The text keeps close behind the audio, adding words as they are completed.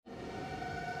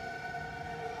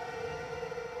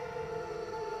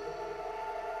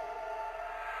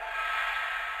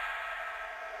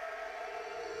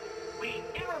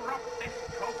Wake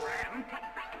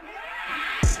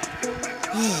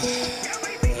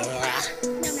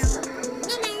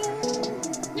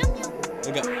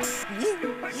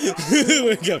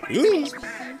up.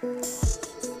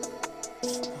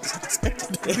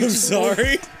 I'm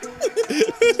sorry.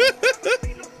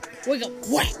 Wake up.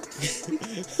 What?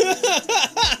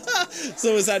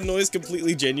 So is that noise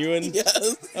completely genuine?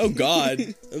 Yes. Oh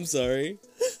God. I'm sorry.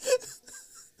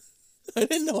 I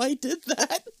didn't know I did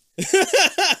that.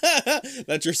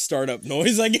 That's your startup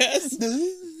noise, I guess.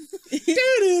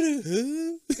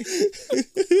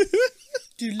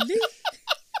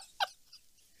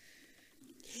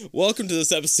 Welcome to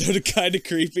this episode of Kinda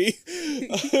Creepy.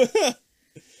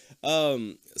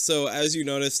 So as you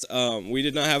noticed, we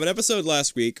did not have an episode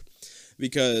last week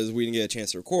because we didn't get a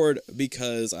chance to record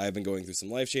because I've been going through some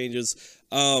life changes.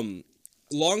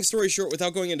 Long story short,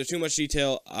 without going into too much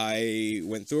detail, I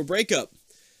went through a breakup.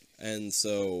 And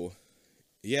so,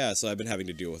 yeah, so I've been having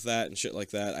to deal with that and shit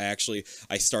like that.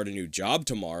 I start a new job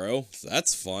tomorrow, so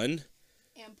that's fun.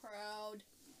 Am proud.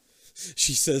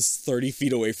 She says 30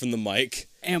 feet away from the mic.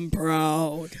 Am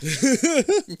proud.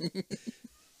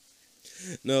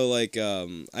 No, like,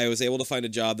 I was able to find a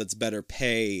job that's better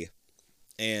pay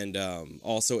and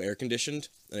also an air-conditioned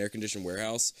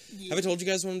warehouse. Yeah. Have I told you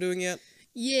guys what I'm doing yet?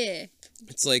 Yeah.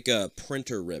 It's like a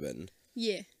printer ribbon.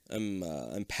 Yeah.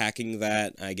 I'm packing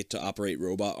that. I get to operate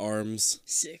robot arms.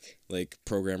 Sick. Like,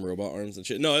 program robot arms and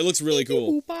shit. No, it looks really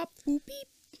cool. Boop, bop, boop, beep.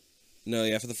 No,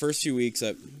 yeah, for the first few weeks,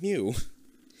 Mew.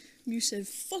 You said,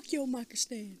 fuck your micro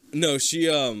stand. No, she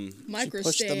Micro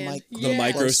pushed the stand. mic the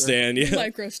micro stand, yeah.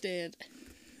 Micro stand.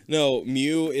 No,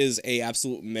 Mew is a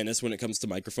absolute menace when it comes to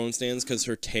microphone stands because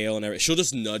her tail and everything. She'll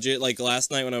just nudge it. Like,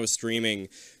 last night when I was streaming,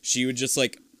 she would just,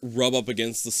 like, rub up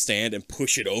against the stand and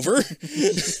push it over.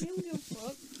 You don't give a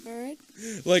fuck. Alright.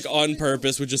 Like, on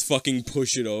purpose, would just fucking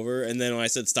push it over. And then when I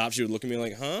said stop, she would look at me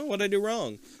like, huh? What'd I do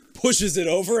wrong? Pushes it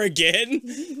over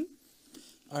again.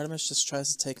 Artemis just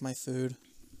tries to take my food.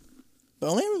 But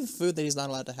only the food that he's not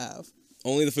allowed to have.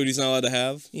 Only the food he's not allowed to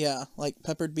have? Yeah, like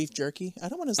peppered beef jerky. I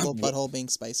don't want his little butthole being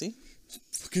spicy.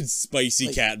 Fucking spicy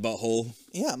Like- cat butthole.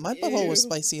 Yeah, my butthole was Ew.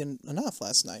 spicy enough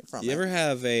last night from You it. ever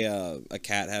have a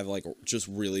cat have, like, just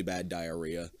really bad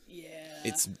diarrhea? Yeah.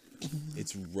 It's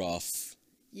rough.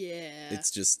 Yeah.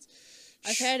 It's just...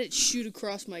 I've had it shoot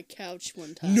across my couch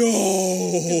one time. No!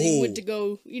 They went to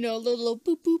go, little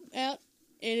boop boop out,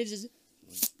 and it just...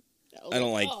 I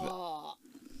don't like that. "Aw."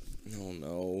 Oh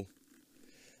no.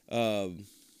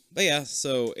 But yeah,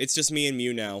 so it's just me and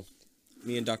Mew now.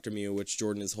 Me and Dr. Mew, which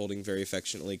Jordan is holding very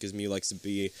affectionately because Mew likes to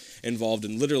be involved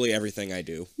in literally everything I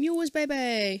do. Mew was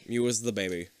baby. Mew was the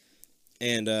baby.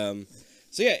 And,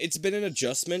 so yeah, it's been an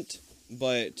adjustment,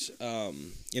 but,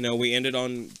 we ended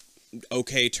on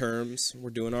okay terms.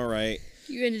 We're doing alright.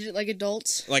 You ended it like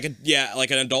adults. Like an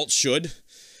adult should.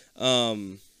 I'll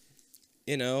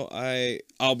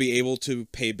be able to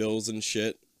pay bills and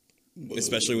shit,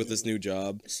 especially with this new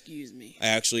job. Excuse me.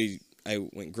 I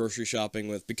went grocery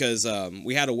shopping because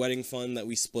we had a wedding fund that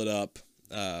we split up.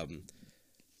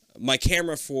 My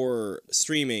camera for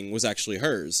streaming was actually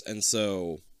hers, and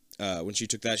so when she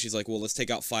took that, she's like, well, let's take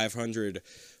out $500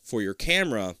 for your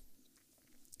camera,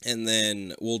 and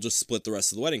then we'll just split the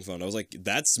rest of the wedding fund. I was like,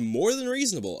 that's more than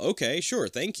reasonable. Okay, sure,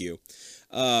 thank you.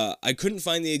 I couldn't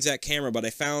find the exact camera, but I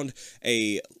found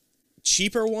a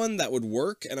cheaper one that would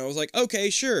work, and I was like, okay,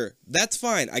 sure, that's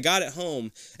fine. I got it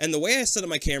home, and the way I set up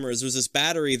my camera is there's this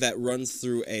battery that runs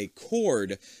through a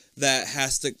cord that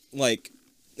has to, like,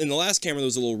 in the last camera there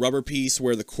was a little rubber piece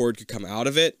where the cord could come out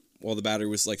of it while the battery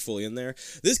was, like, fully in there.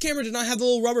 This camera did not have the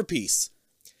little rubber piece,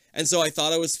 and so I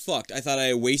thought I was fucked. I thought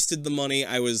I wasted the money.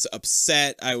 I was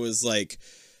upset. I was, like,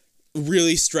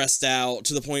 really stressed out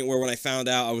to the point where when I found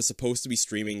out I was supposed to be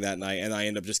streaming that night, and I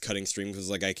ended up just cutting stream because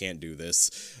like I can't do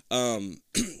this. And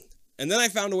then I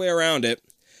found a way around it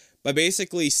by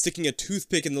basically sticking a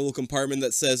toothpick in the little compartment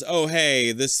that says, "Oh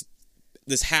hey, this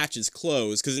hatch is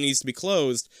closed," because it needs to be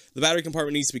closed. The battery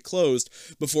compartment needs to be closed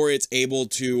before it's able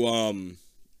to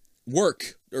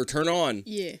work or turn on.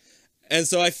 Yeah. And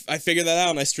so I figured that out,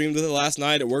 and I streamed with it last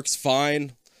night. It works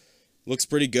fine, looks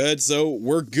pretty good, so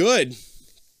we're good.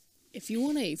 If you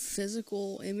want a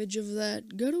physical image of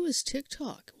that, go to his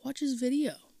TikTok. Watch his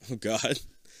video. Oh God.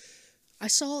 I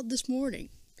saw it this morning.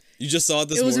 You just saw it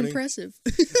this It was morning? impressive.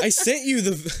 I sent you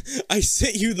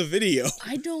the video.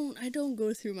 I don't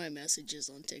go through my messages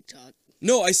on TikTok.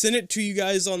 No, I sent it to you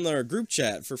guys on our group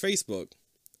chat for Facebook.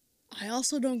 I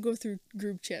also don't go through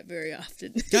group chat very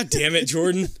often. God damn it,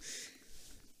 Jordan.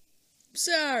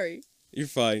 Sorry. You're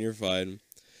fine.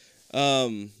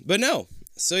 But no.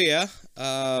 So yeah,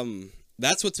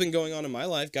 that's what's been going on in my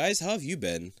life. Guys, how have you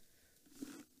been?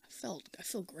 I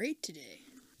feel great today.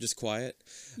 Just quiet.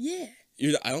 Yeah.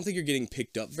 I don't think you're getting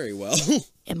picked up very well.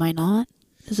 Am I not?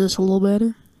 Is this a little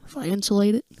better if I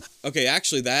insulate it? Okay,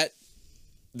 actually, that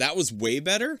was way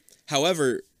better.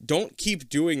 However, don't keep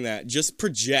doing that. Just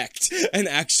project and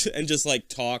just like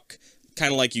talk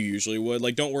kind of like you usually would.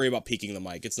 Like, don't worry about peeking the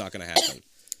mic. It's not gonna happen.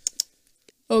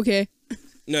 Okay.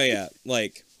 No, yeah,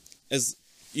 like as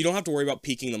you don't have to worry about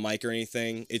peeking the mic or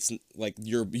anything. It's like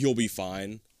you'll be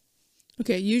fine.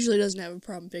 Okay, usually doesn't have a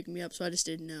problem picking me up, so I just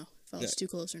didn't know if I was too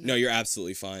close or not. No, you're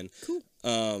absolutely fine. Cool.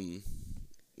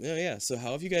 Yeah. So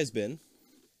how have you guys been?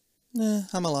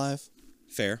 I'm alive.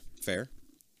 Fair.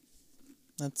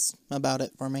 That's about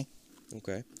it for me.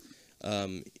 Okay.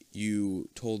 You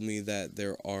told me that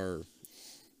there are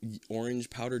orange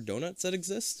powdered donuts that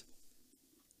exist?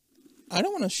 I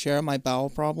don't want to share my bowel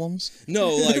problems.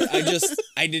 No, like,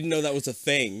 I didn't know that was a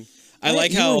thing. I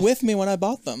like you how... were with me when I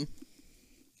bought them.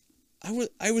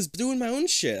 I was doing my own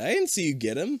shit. I didn't see you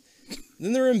get them.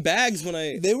 Then they were in bags when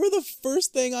I... They were the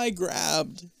first thing I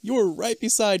grabbed. You were right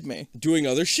beside me. Doing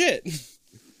other shit.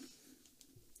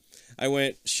 I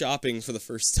went shopping for the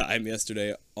first time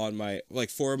yesterday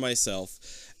for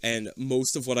myself, and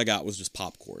most of what I got was just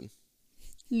popcorn.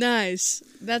 Nice.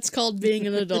 That's called being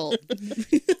an adult.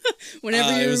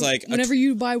 Whenever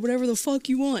you buy whatever the fuck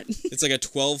you want. It's like a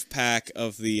 12-pack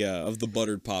of the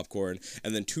buttered popcorn,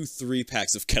 and then 2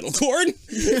 3-packs of kettle corn.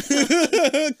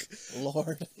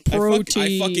 Lord.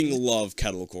 Protein. I fucking love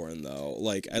kettle corn though.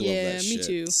 Like, I love that shit. Yeah, me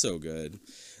too. It's so good.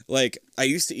 Like, I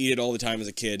used to eat it all the time as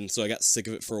a kid, and so I got sick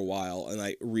of it for a while, and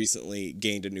I recently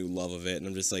gained a new love of it, and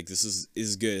I'm just like, this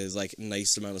is good. It's like a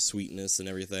nice amount of sweetness and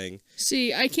everything.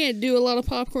 See, I can't do a lot of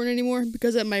popcorn anymore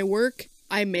because at my work,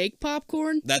 I make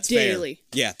popcorn daily. Fair.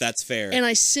 Yeah, that's fair. And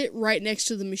I sit right next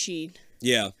to the machine.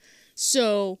 Yeah.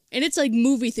 So, and it's like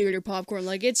movie theater popcorn.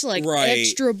 Like, it's like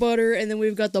extra butter, and then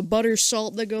we've got the butter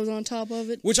salt that goes on top of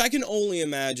it. Which I can only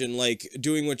imagine, like,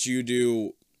 doing what you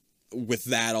do with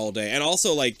that all day. And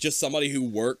also, like, just somebody who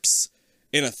works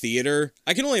in a theater,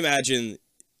 I can only imagine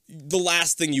the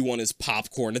last thing you want is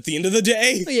popcorn at the end of the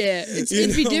day. Yeah,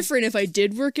 it'd be different if I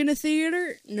did work in a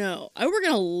theater. No, I work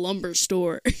in a lumber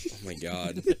store. Oh my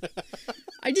god.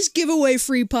 I just give away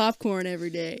free popcorn every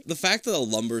day. The fact that a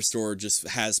lumber store just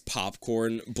has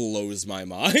popcorn blows my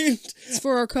mind. It's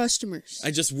for our customers.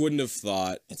 I just wouldn't have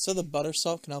thought. And so the butter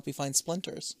salt can help you find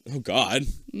splinters. Oh god.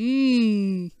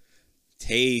 Mmm.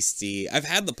 Tasty. I've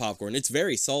had the popcorn. It's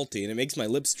very salty, and it makes my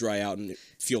lips dry out and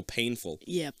feel painful.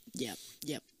 Yep.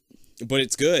 But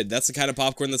it's good. That's the kind of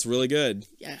popcorn that's really good.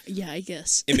 Yeah, I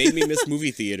guess. It made me miss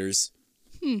movie theaters.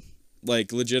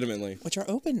 Like, legitimately. Which are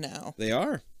open now. They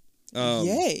are.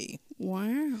 Yay.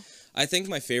 Wow. I think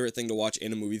my favorite thing to watch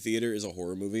in a movie theater is a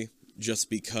horror movie.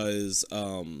 Just because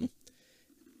I'm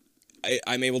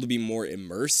able to be more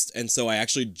immersed, and so I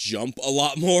actually jump a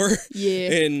lot more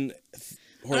in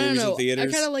horror movies in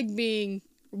theaters. I kind of like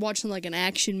watching like an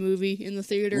action movie in the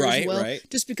theater as well. Right.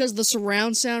 Just because the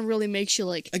surround sound really makes you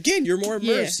like... Again, you're more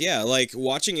immersed. Yeah, like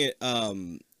watching it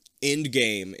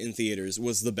Endgame in theaters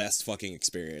was the best fucking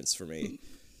experience for me.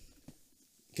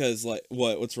 Because, like,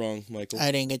 what's wrong, Michael?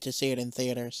 I didn't get to see it in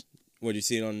theaters. What, did you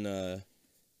see it on,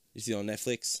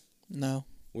 Netflix? No.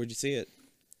 Where'd you see it?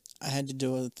 I had to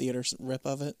do a theater rip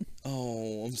of it.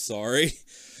 Oh, I'm sorry.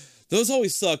 Those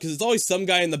always suck, because it's always some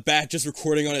guy in the back just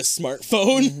recording on his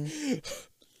smartphone. Mm-hmm.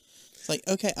 It's like,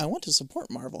 okay, I want to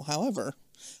support Marvel, however,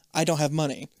 I don't have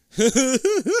money.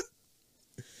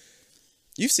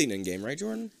 You've seen Endgame, right,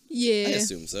 Jordan? Yeah. I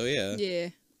assume so, yeah. Yeah.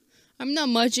 I'm not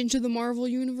much into the Marvel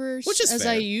universe Which is as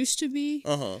fair. I used to be.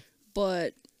 Uh-huh.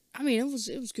 But I mean, it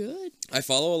was good. I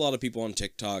follow a lot of people on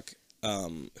TikTok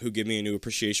who give me a new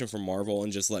appreciation for Marvel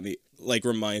and just let me, like,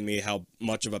 remind me how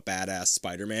much of a badass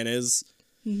Spider-Man is.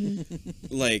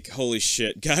 Like, holy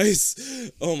shit,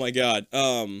 guys. Oh my god.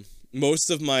 Most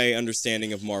of my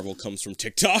understanding of Marvel comes from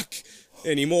TikTok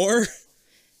anymore.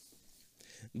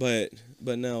 But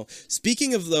no.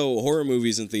 Speaking of, though, horror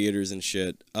movies in theaters and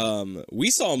shit, we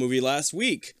saw a movie last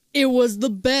week. It was the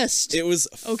best. It was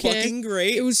fucking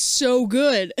great. It was so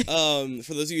good.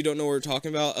 For those of you who don't know what we're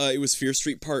talking about, it was Fear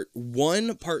Street Part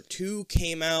 1. Part 2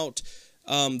 came out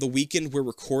the weekend we're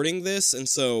recording this, and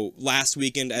so last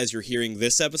weekend as you're hearing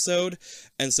this episode.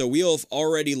 And so we'll have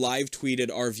already live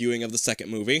tweeted our viewing of the second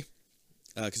movie.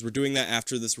 Because we're doing that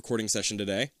after this recording session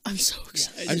today. I'm so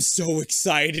excited. I'm so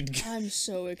excited. I'm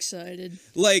so excited.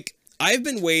 Like, I've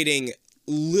been waiting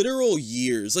literal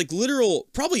years, like literal,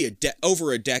 probably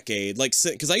over a decade, like,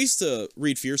 because I used to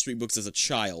read Fear Street books as a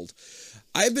child.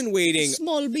 I've been waiting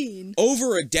Small bean.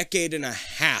 over a decade and a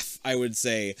half, I would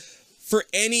say, for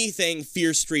anything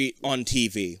Fear Street on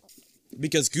TV.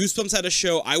 because Goosebumps had a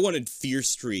show. I wanted Fear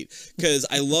Street because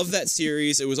I love that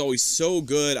series. It was always so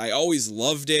good. I always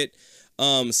loved it.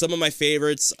 Some of my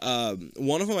favorites,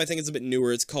 one of them I think is a bit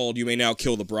newer. It's called You May Now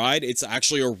Kill the Bride. It's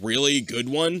actually a really good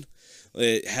one.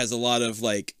 It has a lot of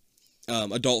like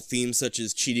adult themes such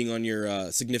as cheating on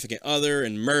your significant other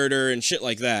and murder and shit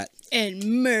like that.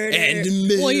 And murder.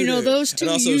 Well, you know, those two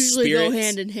usually go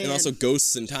hand in hand. And also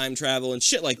ghosts and time travel and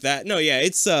shit like that. No, yeah,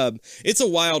 it's a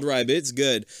wild ride, but it's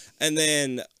good. And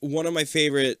then one of my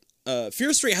favorite,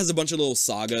 Fear Street has a bunch of little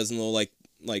sagas and little like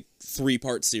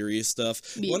 3-part series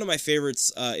stuff. Yeah. One of my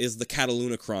favorites is the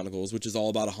Cataluna Chronicles, which is all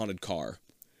about a haunted car.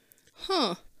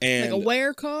 Huh. And like a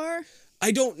where car?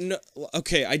 I don't know.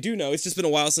 Okay, I do know. It's just been a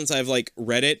while since I've like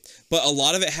read it, but a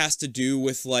lot of it has to do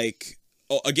with like,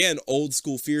 again, old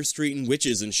school Fear Street and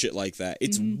witches and shit like that.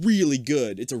 It's really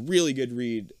good. It's a really good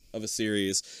read of a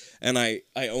series, and I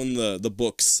own the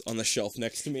books on the shelf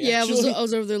next to me. Yeah, I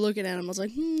was over there looking at them. I was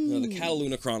like, No, the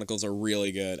Cataluna Chronicles are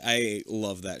really good. I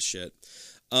love that shit.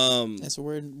 It's a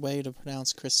weird way to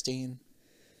pronounce Christine.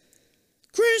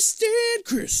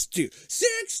 Christine,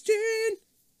 16.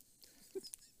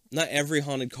 Not every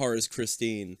haunted car is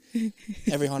Christine.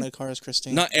 Every haunted car is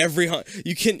Christine. Not every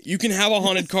you can have a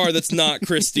haunted car that's not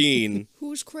Christine.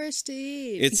 Who's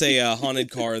Christine? It's a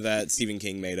haunted car that Stephen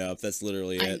King made up. That's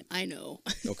literally it. I know.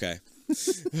 Okay.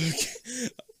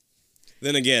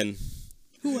 Then again,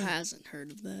 who hasn't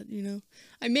heard of that? You know,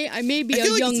 I may be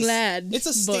a young lad. It's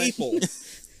a staple.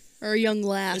 Or a young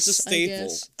lass. It's a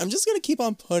staple. I'm just gonna keep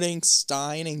on putting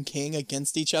Stein and King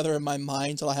against each other in my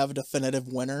mind till I have a definitive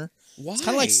winner. Why? It's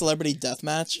kind of like Celebrity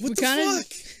Deathmatch. What the fuck?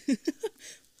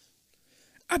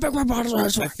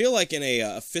 I feel like in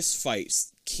a fist fight,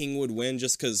 King would win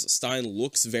just because Stein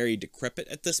looks very decrepit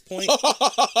at this point.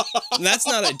 And that's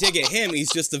not a dig at him.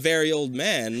 He's just a very old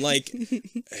man. Like,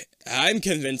 I'm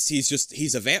convinced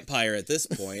he's a vampire at this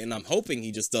point, and I'm hoping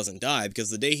he just doesn't die, because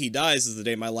the day he dies is the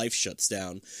day my life shuts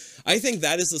down. I think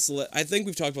that is I think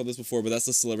we've talked about this before, but that's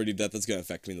the celebrity death that's going to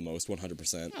affect me the most,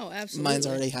 100%. Oh, absolutely. Mine's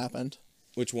already happened.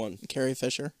 Which one? Carrie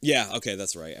Fisher. Yeah, okay,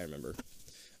 that's right. I remember.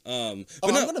 But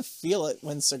I'm going to feel it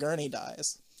when Sigourney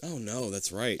dies. Oh, no,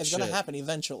 that's right. It's going to happen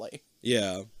eventually.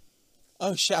 Yeah.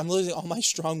 Oh, shit, I'm losing all my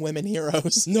strong women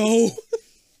heroes. No!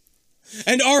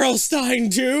 And R.L.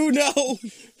 Stein, too? No!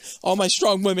 All my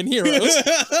strong women heroes.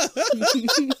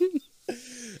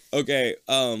 Okay,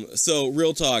 so,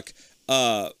 real talk.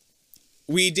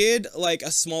 We did, like,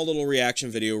 a small little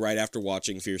reaction video right after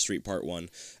watching Fear Street Part 1.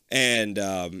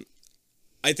 And,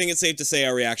 I think it's safe to say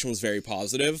our reaction was very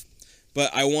positive. But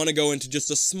I want to go into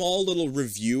just a small little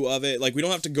review of it. Like, we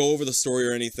don't have to go over the story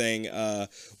or anything.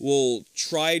 We'll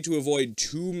try to avoid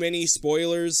too many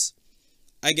spoilers,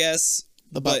 I guess.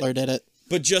 The Butler did it.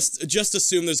 But just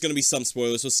assume there's going to be some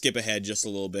spoilers, so skip ahead just a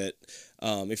little bit.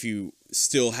 If you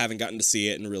still haven't gotten to see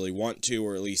it and really want to,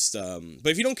 or at least...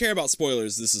 but if you don't care about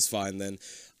spoilers, this is fine then.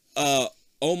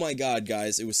 Oh my god,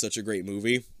 guys, it was such a great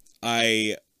movie.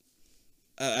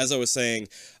 As I was saying,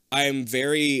 I'm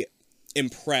very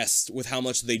impressed with how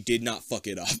much they did not fuck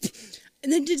it up.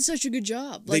 And they did such a good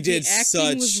job. Like, the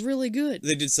acting was really good.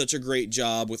 They did such a great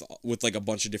job with like a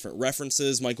bunch of different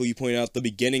references. Michael, you pointed out the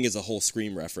beginning is a whole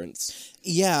Scream reference.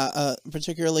 Yeah,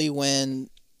 particularly when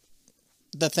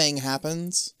the thing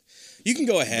happens. You can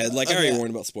go ahead. Like, I already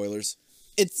warned about spoilers.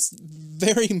 It's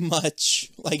very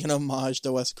much like an homage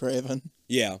to Wes Craven.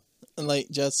 Yeah. And, like,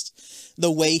 just the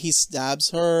way he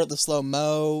stabs her, the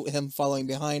slow-mo, him following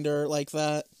behind her like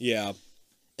that. Yeah.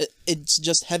 It's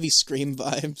just heavy Scream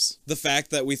vibes. The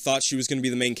fact that we thought she was going to be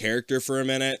the main character for a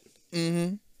minute.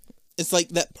 Mm-hmm. It's like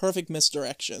that perfect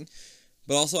misdirection.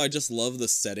 But also, I just love the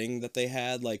setting that they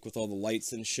had, like, with all the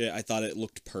lights and shit. I thought it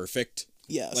looked perfect.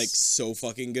 Yes. Like, so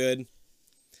fucking good.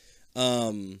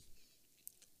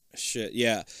 Shit,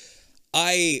 yeah.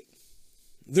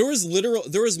 There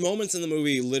was moments in the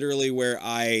movie literally where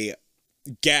I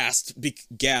gasped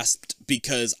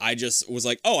because I just was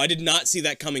like, oh, I did not see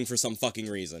that coming for some fucking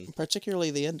reason.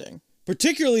 Particularly the ending.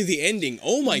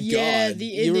 Oh my god. Yeah,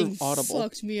 the ending audible.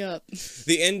 fucked me up.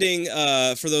 The ending,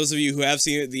 for those of you who have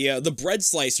seen it, the bread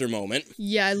slicer moment.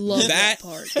 Yeah, I love that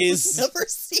part. I've never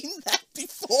seen that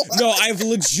before. No, I've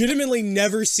legitimately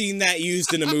never seen that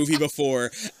used in a movie before.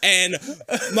 And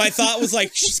my thought was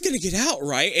like, she's gonna get out,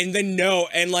 right? And then no,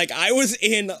 and like I was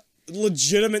in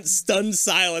legitimate stunned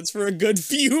silence for a good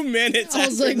few minutes. I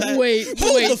was like, that. wait,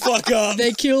 hold the fuck up.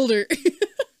 They killed her.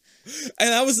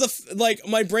 And I was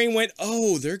my brain went,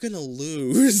 oh, they're gonna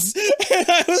lose. And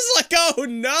I was like, oh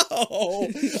no.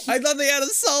 I thought they had a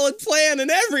solid plan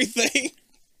and everything.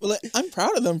 Well, I'm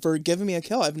proud of them for giving me a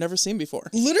kill I've never seen before.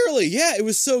 Literally, yeah, it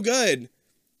was so good.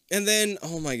 And then,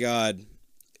 oh my god.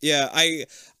 Yeah, I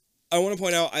want to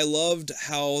point out I loved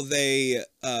how they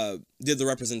did the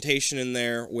representation in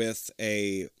there with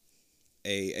a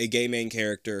gay main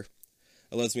character,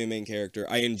 a lesbian main character.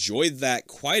 I enjoyed that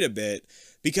quite a bit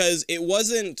because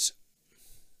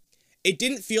it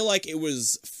didn't feel like it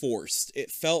was forced.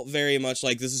 It felt very much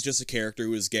like this is just a character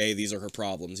who is gay. These are her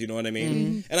problems. You know what I mean?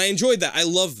 Mm-hmm. And I enjoyed that. I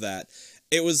loved that.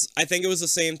 I think it was the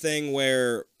same thing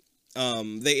where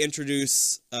they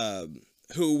introduce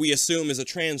who we assume is a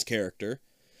trans character.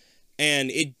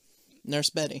 And Nurse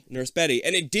Betty.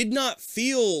 And it did not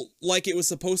feel like it was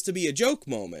supposed to be a joke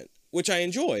moment, which I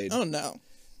enjoyed. Oh, no.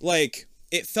 Like,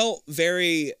 it felt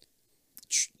very...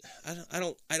 I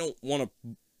don't want to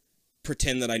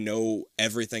pretend that I know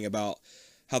everything about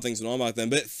how things went on back then,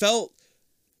 but it felt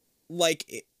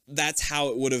like that's how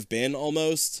it would have been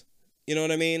almost. You know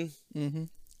what I mean? Mm-hmm.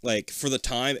 Like, for the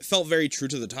time, it felt very true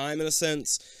to the time in a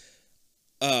sense.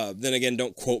 Then again,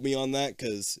 don't quote me on that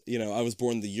because, I was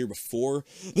born the year before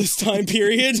this time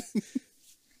period.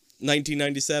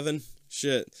 1997.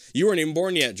 Shit. You weren't even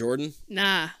born yet, Jordan.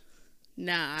 Nah,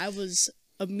 I was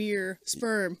a mere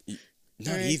sperm.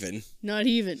 Not even. Not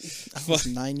even. I was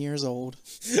 9 years old.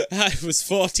 I was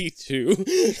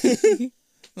 42.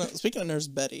 No, speaking of Nurse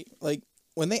Betty, like,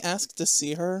 when they asked to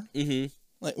see her,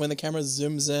 like, when the camera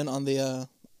zooms in on the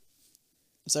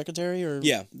secretary or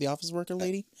the office worker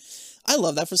lady, I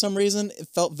love that for some reason. It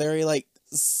felt very, like,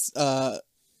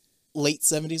 late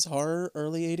 70s horror,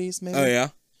 early 80s, maybe. Oh, yeah?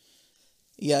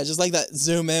 Yeah, just like that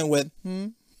zoom in with,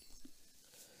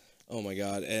 Oh, my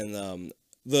God. And,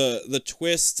 the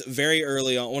twist very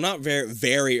early on, well, not very,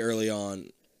 very early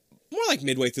on, more like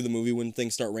midway through the movie when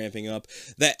things start ramping up,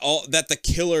 that the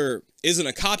killer isn't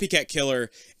a copycat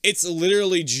killer. It's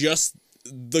literally just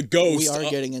the ghost. We are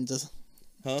getting into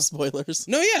spoilers.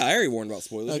 No, yeah, I already warned about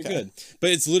spoilers. Okay. You're good. But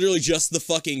it's literally just the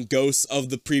fucking ghosts of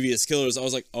the previous killers. I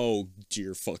was like, oh,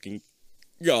 dear fucking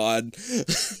God.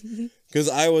 Because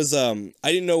I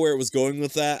didn't know where it was going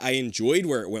with that. I enjoyed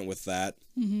where it went with that.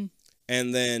 Mm-hmm.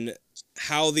 And then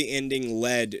how the ending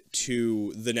led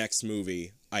to the next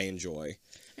movie, I enjoy.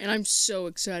 And I'm so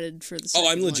excited for the second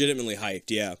I'm legitimately hyped,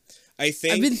 yeah. I've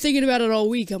been thinking about it all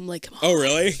week. I'm like, come on. Oh,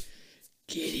 really?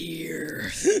 Get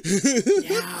here.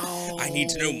 Now. I need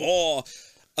to know more.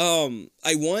 I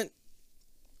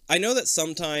know that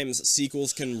sometimes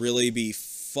sequels can really be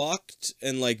fucked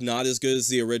and like not as good as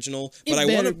the original, but I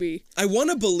want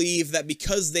to believe that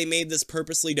because they made this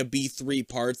purposely to be 3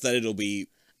 parts that it'll be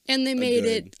and they made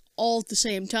it all at the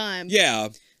same time. Yeah.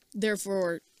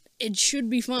 Therefore, it should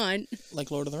be fine. Like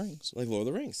Lord of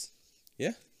the Rings.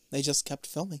 Yeah. They just kept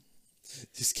filming.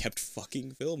 Just kept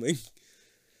fucking filming.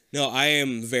 No, I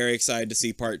am very excited to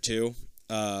see part 2.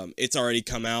 It's already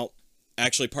come out.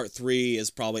 Actually, part 3 is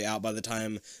probably out by the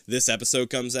time this episode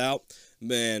comes out.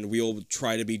 And we'll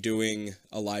try to be doing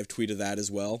a live tweet of that as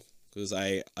well. Because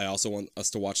I also want us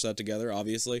to watch that together,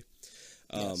 obviously.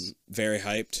 Yes. Very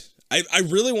hyped. I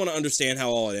really want to understand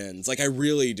how all it ends. Like, I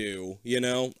really do,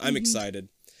 I'm excited.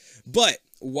 But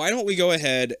why don't we go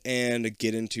ahead and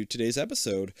get into today's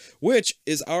episode, which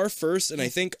is our first and I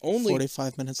think only...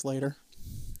 45 minutes later.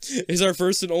 Is our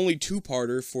first and only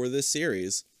 2-parter for this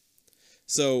series.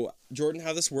 So, Jordan,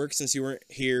 how this works, since you weren't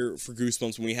here for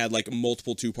Goosebumps when we had, like,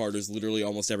 multiple 2-parters literally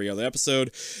almost every other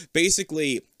episode,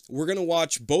 basically, we're going to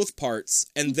watch both parts,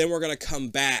 and then we're going to come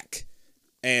back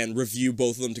and review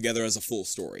both of them together as a full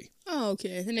story. Oh,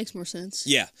 okay. That makes more sense.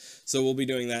 Yeah. So we'll be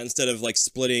doing that instead of, like,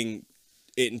 splitting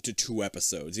it into 2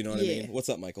 episodes. You know what I mean? What's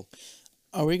up, Michael?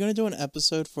 Are we going to do an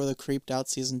episode for the Creeped Out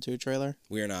Season 2 trailer?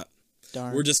 We are not.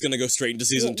 Darn. We're just going to go straight into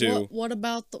Season 2. What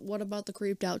about the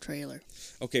Creeped Out trailer?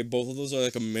 Okay, both of those are,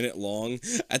 like, a minute long.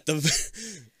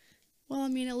 Well, I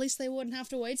mean, at least they wouldn't have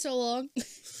to wait so long.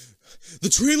 The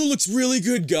trailer looks really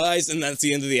good, guys! And that's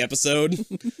the end of the episode.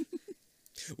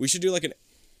 We should do like an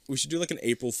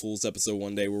April Fool's episode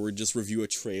one day where we just review a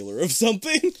trailer of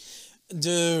something.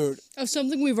 Dude. Of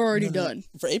something we've already done.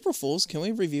 For April Fool's, can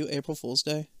we review April Fool's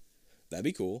Day? That'd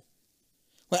be cool.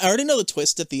 Like, I already know the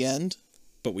twist at the end.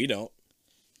 But we don't.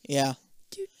 Yeah.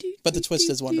 But the twist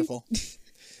is wonderful.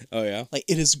 Oh, yeah? Like,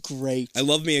 it is great. I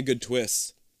love me a good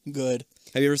twist. Good.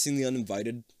 Have you ever seen The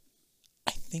Uninvited?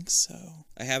 I think so.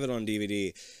 I have it on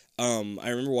DVD. I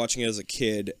remember watching it as a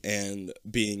kid and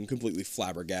being completely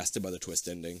flabbergasted by the twist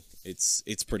ending. It's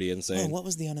pretty insane. Oh, what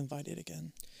was The Uninvited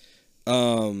again?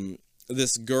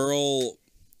 This girl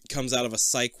comes out of a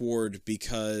psych ward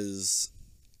because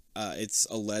it's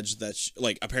alleged that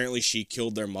apparently she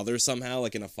killed their mother somehow,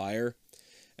 like in a fire,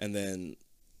 and then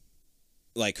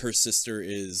like her sister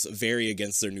is very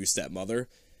against their new stepmother.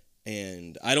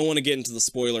 And I don't want to get into the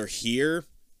spoiler here,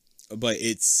 but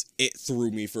it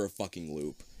threw me for a fucking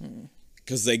loop.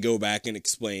 Because they go back and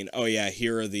explain, oh yeah,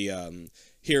 here are the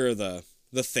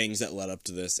things that led up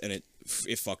to this, and it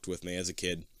fucked with me as a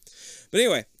kid. But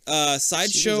anyway, Sideshow...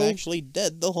 She was actually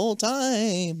dead the whole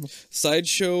time.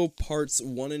 Sideshow parts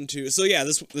 1 and 2. So yeah,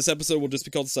 this episode will just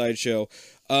be called Sideshow.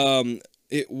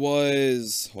 It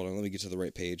was... Hold on, let me get to the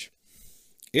right page.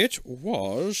 It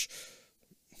was...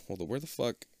 Hold on, where the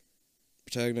fuck?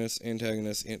 Protagonist,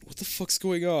 antagonist, and... What the fuck's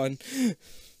going on?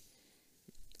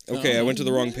 Okay, I went to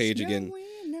the wrong page again.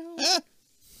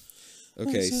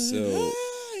 Okay, so...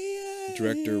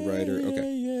 Director, writer,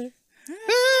 okay.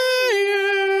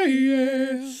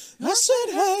 I said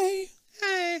hey.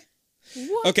 Hey.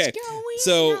 Okay,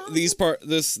 so these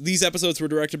episodes were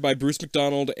directed by Bruce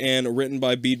McDonald and written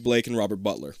by Bede Blake and Robert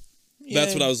Butler.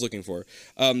 That's what I was looking for.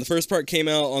 The first part came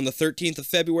out on the 13th of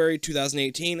February,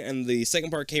 2018, and the second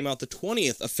part came out the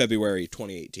 20th of February,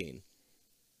 2018.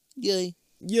 Yay.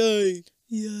 Yay.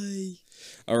 Yay.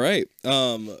 All right.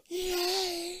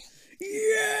 Yay.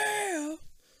 Yeah.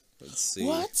 Let's see.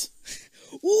 What?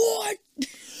 What?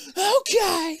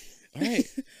 Okay. All right.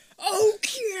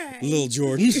 Okay. Little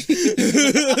Jordan.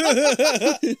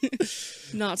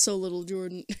 Not so little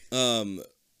Jordan.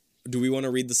 Do we want to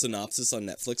read the synopsis on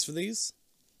Netflix for these?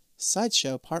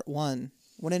 Sideshow Part 1.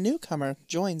 When a newcomer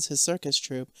joins his circus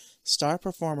troupe, star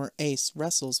performer Ace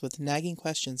wrestles with nagging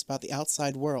questions about the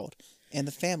outside world and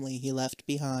the family he left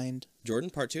behind.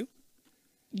 Jordan, Part 2?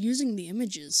 Using the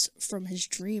images from his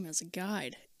dream as a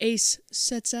guide, Ace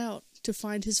sets out to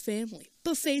find his family,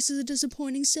 but faces a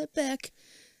disappointing setback.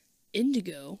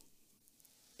 Indigo.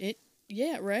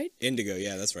 Yeah, right? Indigo,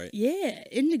 yeah, that's right. Yeah,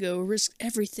 Indigo risks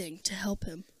everything to help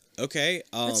him. Okay.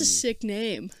 That's a sick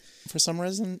name. For some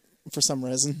reason,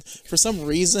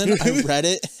 I read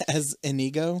it as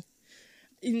Inigo.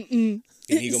 Inigo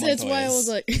Montoya. That's why I was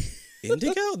like...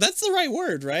 Indigo? That's the right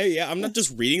word, right? Yeah, I'm not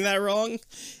just reading that wrong.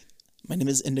 My name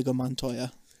is Indigo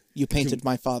Montoya. You painted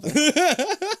my father.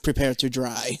 Prepare to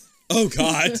dry. Oh,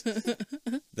 God.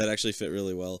 That actually fit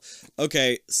really well.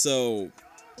 Okay, so...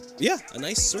 Yeah, a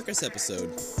nice circus episode.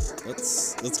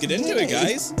 Let's get into it,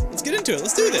 guys. Let's get into it.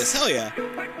 Let's do this. Hell yeah.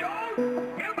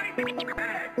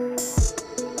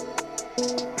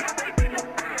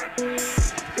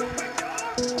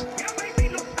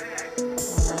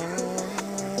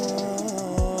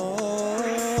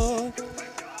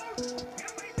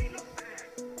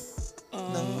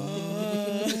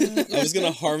 I was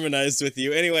gonna harmonize with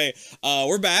you. Anyway,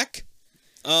 we're back.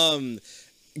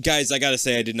 Guys, I gotta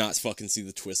say, I did not fucking see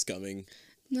the twist coming.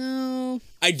 No.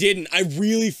 I didn't. I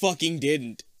really fucking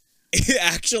didn't. It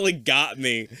actually got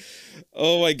me.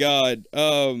 Oh my god.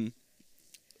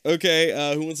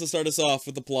 Okay, who wants to start us off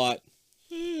with the plot?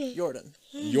 Jordan.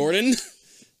 Jordan?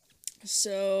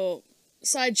 So,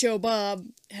 Sideshow Bob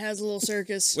has a little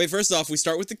circus. Wait, first off, we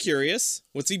start with the curious.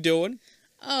 What's he doing?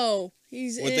 Oh,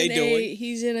 he's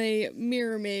in a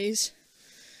mirror maze.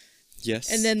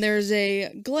 Yes. And then there's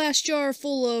a glass jar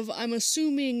full of, I'm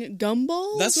assuming,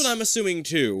 gumballs? That's what I'm assuming,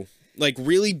 too. Like,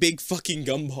 really big fucking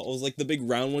gumballs. Like, the big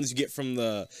round ones you get from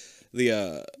the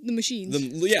machines.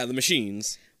 The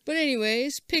machines. But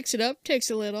anyways, picks it up, takes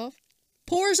the lid off,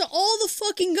 pours all the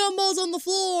fucking gumballs on the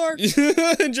floor,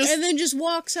 and then just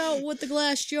walks out with the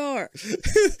glass jar.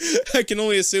 I can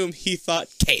only assume he thought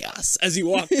chaos as he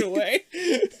walked away.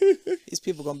 These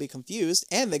people gonna be confused,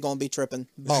 and they're gonna be tripping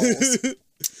balls.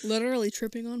 Literally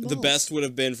tripping on balls. The best would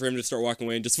have been for him to start walking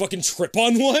away and just fucking trip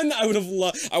on one. I would have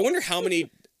loved... I wonder how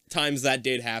many times that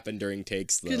did happen during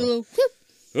takes, though. Get a little whoop.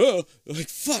 Oh, like,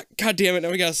 fuck, god damn it, now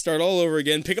we gotta start all over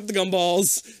again. Pick up the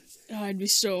gumballs. Oh, I'd be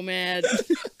so mad.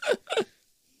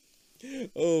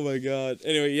 Oh my god.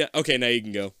 Anyway, yeah, okay, now you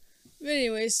can go. But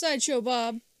anyways, Sideshow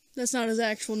Bob. That's not his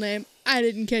actual name. I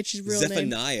didn't catch his real name.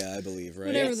 Zephaniah, I believe, right?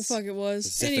 Whatever the fuck it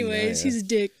was. Zephaniah. Anyways, he's a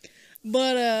dick.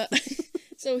 But,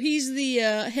 so he's the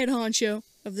head honcho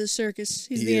of this circus.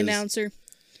 He's the announcer.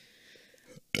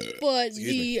 But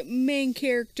the main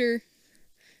character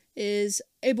is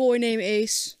a boy named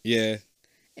Ace. Yeah.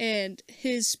 And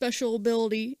his special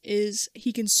ability is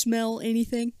he can smell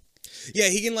anything. Yeah,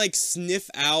 he can, like, sniff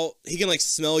out, he can, like,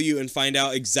 smell you and find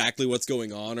out exactly what's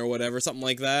going on or whatever, something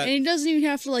like that. And he doesn't even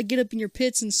have to, like, get up in your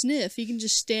pits and sniff. He can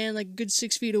just stand, like, a good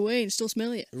 6 feet away and still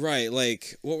smell you. Right,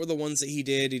 like, what were the ones that he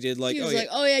did? He did, like, he was like,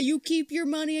 oh, yeah, you keep your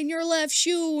money in your left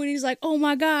shoe. And he's like, oh,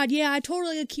 my God, yeah, I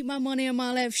totally gonna keep my money in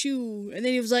my left shoe. And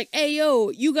then he was like, hey, yo,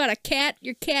 you got a cat?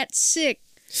 Your cat's sick.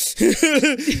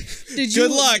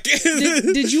 Good luck.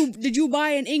 did you buy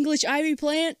an English ivy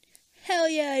plant? Hell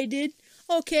yeah, I did.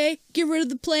 Okay, get rid of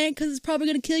the plant because it's probably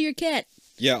going to kill your cat.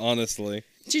 Yeah, honestly.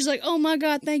 She's like, oh my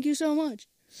god, thank you so much.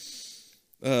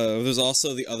 There's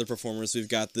also the other performers. We've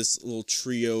got this little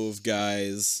trio of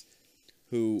guys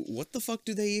who, what the fuck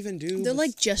do they even do? They're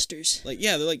like jesters. Like,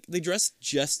 yeah, they dress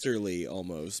jesterly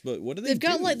almost, but what do they They've do?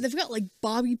 got like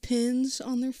bobby pins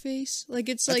on their face. Like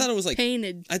it's like, I thought it was like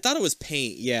painted. I thought it was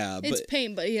paint, yeah. It's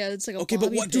paint, but yeah, it's like a okay, bobby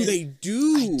but what pin. do they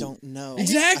do? I don't know.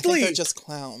 Exactly. I think they're just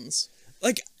clowns.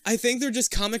 Like, I think they're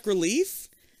just comic relief.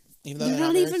 Even though They're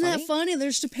not very even funny. that funny. They're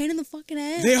just a pain in the fucking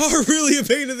ass. They are really a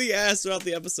pain in the ass throughout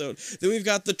the episode. Then we've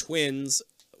got the twins,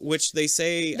 which they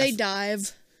say They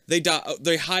dive.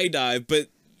 They high dive, but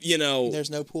you know,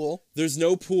 There's no pool. There's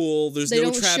no pool. There's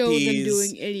no trapeze. They don't show them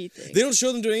doing anything. They don't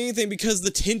show them doing anything because the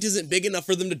tent isn't big enough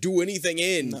for them to do anything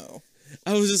in. No.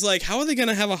 I was just like, how are they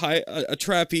gonna have a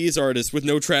trapeze artist with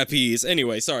no trapeze?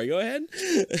 Anyway, sorry. Go ahead.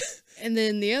 And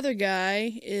then the other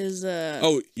guy is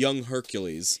young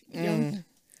Hercules. young.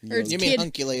 Or You mean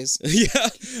Huncules? Yeah,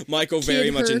 Michael very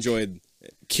Kid much Herc. enjoyed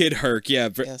Kid Herc. Yeah,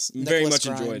 Yes, very Nicholas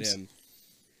much enjoyed Grimes.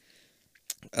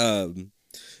 him.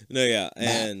 No, yeah,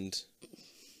 and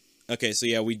okay, so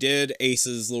yeah, we did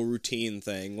Ace's little routine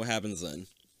thing. What happens then?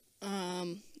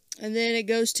 And then it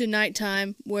goes to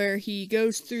nighttime where he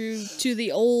goes through to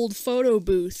the old photo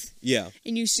booth. Yeah,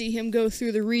 And you see him go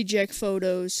through the reject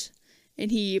photos.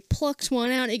 And he plucks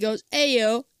one out and he goes,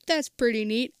 "Ayo, that's pretty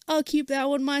neat. I'll keep that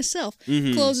one myself."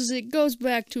 Closes it, goes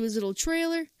back to his little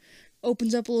trailer,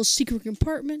 opens up a little secret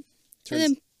compartment, and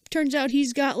then turns out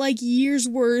he's got like years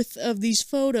worth of these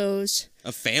photos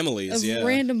of families, of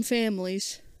random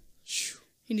families.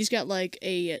 And he's got like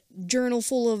a journal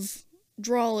full of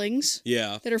drawings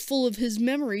that are full of his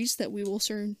memories that we will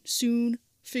soon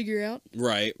figure out.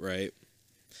 Right.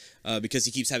 Because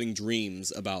he keeps having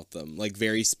dreams about them, like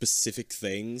very specific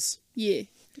things. Yeah.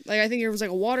 Like I think there was like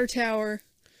a water tower.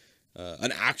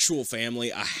 An actual family,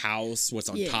 a house, what's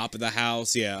on top of the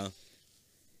house, yeah.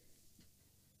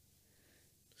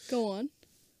 Go on.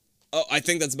 Oh, I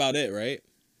think that's about it, right?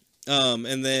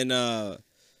 And then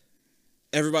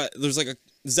everybody, there's like a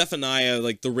Zephaniah,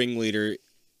 like the ringleader,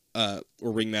 or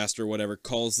ringmaster, or whatever,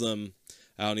 calls them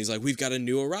out, and he's like, "We've got a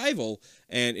new arrival,"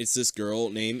 and it's this girl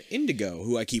named Indigo,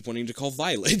 who I keep wanting to call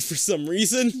Violet for some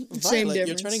reason. Same Violet,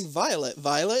 difference. you're turning violet.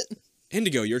 Violet?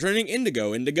 Indigo, you're turning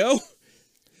indigo.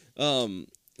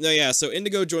 No, yeah, so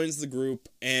Indigo joins the group,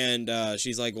 and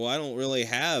she's like, "Well, I don't really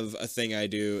have a thing I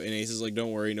do," and Ace is like,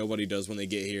 "Don't worry, nobody does when they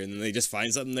get here," and then they just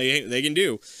find something they can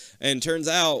do. And turns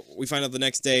out, we find out the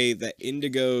next day that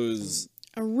Indigo's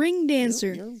a ring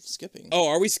dancer. You're skipping. Oh,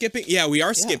 are we skipping? Yeah, we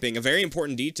are skipping. A very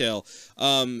important detail.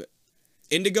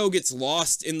 Indigo gets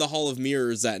lost in the Hall of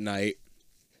Mirrors that night,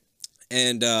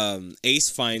 and Ace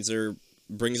finds her,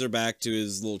 brings her back to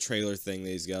his little trailer thing that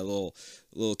he's got, a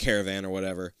little caravan or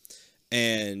whatever,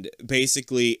 and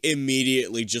basically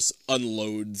immediately just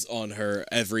unloads on her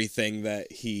everything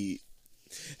that he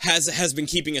has been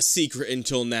keeping a secret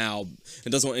until now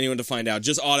and doesn't want anyone to find out.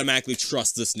 Just automatically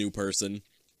trust this new person.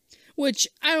 Which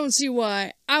I don't see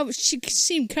why. She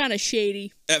seemed kind of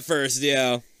shady. At first,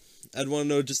 yeah. I'd want to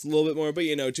know just a little bit more, but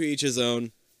to each his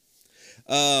own.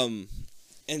 And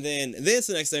then it's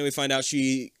the next thing we find out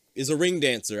she is a ring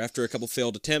dancer. After a couple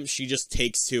failed attempts, she just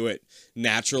takes to it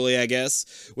naturally, I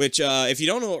guess. Which, if you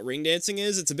don't know what ring dancing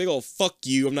is, it's a big old fuck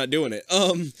you, I'm not doing it.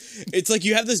 It's like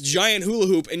you have this giant hula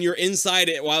hoop and you're inside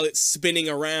it while it's spinning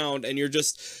around, and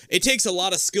it takes a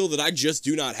lot of skill that I just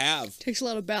do not have. Takes a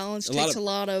lot of balance, a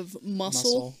lot of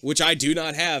muscle. Which I do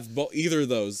not have, either of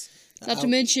those. Not to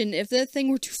mention, if that thing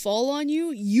were to fall on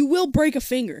you, you will break a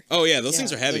finger. Oh yeah, those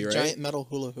things are heavy, right? Giant metal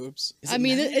hula hoops. I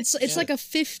mean, it's like a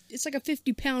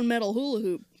 50-pound metal hula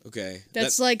hoop. Okay.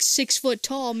 That's like 6 foot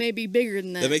tall, maybe bigger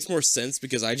than that. That makes more sense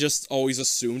because I just always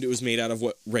assumed it was made out of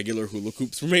what regular hula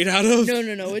hoops were made out of.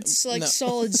 No. It's like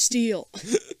solid steel.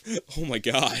 Oh my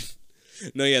god.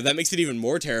 No, yeah, that makes it even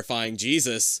more terrifying.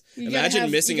 Jesus.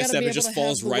 Imagine missing a step, it just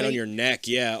falls right on your neck.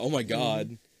 Yeah, oh my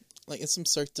god. Like, it's some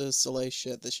Cirque du Soleil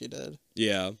shit that she did.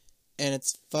 Yeah. And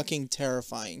it's fucking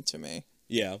terrifying to me.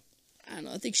 Yeah. I don't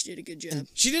know, I think she did a good job.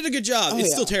 She did a good job.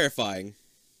 It's still terrifying.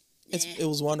 It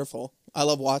was wonderful. I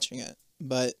love watching it,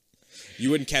 but...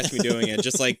 You wouldn't catch me doing it,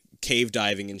 just like cave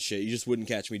diving and shit. You just wouldn't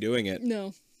catch me doing it.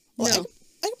 No. Well,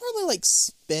 I could probably, like,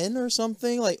 spin or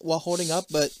something, like, while holding up,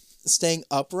 but staying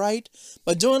upright.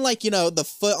 But doing, like, the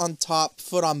foot on top,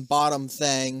 foot on bottom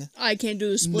thing. I can't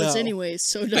do the splits anyways,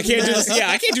 so it I can't do this. Yeah,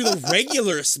 I can't do the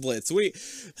regular splits.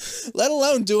 Let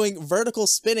alone doing vertical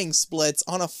spinning splits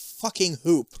on a fucking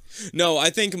hoop. No,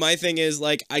 I think my thing is,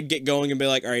 like, I'd get going and be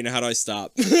like, all right, now how do I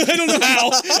stop? I don't know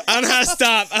how. I don't know how to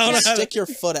stop. I don't know how Stick your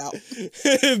foot out.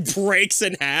 It breaks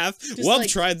in half. Just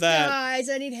tried that. Guys,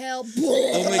 I need help.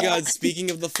 Oh my god, speaking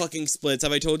of the fucking splits,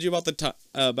 have I told you about the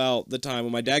time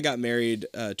when my dad got got married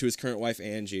to his current wife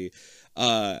Angie,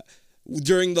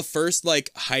 during the first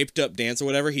like hyped up dance or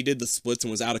whatever, he did the splits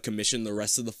and was out of commission the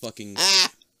rest of the fucking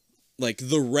like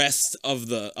the rest of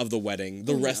the wedding,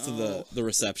 the rest of the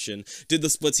reception. Did the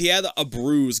splits. He had a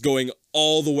bruise going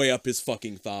all the way up his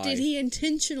fucking thigh. Did he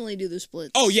intentionally do the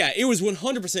splits? Oh yeah, it was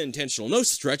 100% intentional. No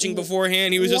stretching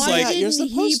beforehand. He was just Why like, you're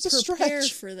supposed to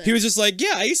stretch for that? He was just like,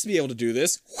 yeah, I used to be able to do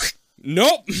this.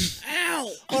 Nope.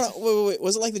 Ow. Hold on, wait.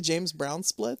 Was it like the James Brown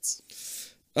splits?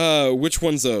 Which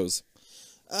one's those?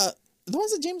 The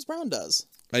ones that James Brown does.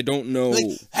 I don't know. Like,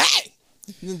 hey!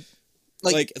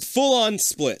 Like full on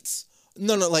splits.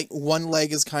 No, like one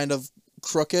leg is kind of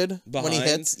crooked when he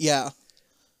hits. Yeah.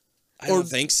 I don't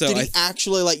think so. Did he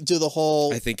actually like do the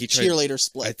whole cheerleader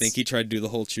splits? I think he tried to do the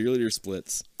whole cheerleader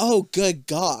splits. Oh, good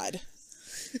God.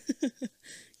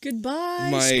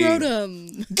 Goodbye,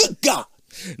 scrotum. Good God.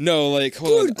 No, like,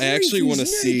 hold on. I actually want to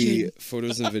see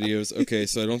photos and videos. Okay,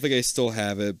 so I don't think I still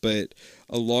have it, but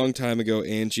a long time ago,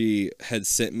 Angie had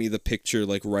sent me the picture,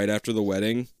 like, right after the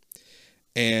wedding.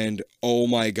 And, oh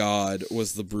my God,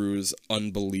 was the bruise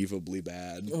unbelievably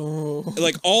bad. Oh.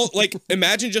 Like,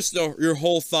 imagine just your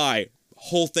whole thigh.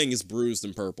 Whole thing is bruised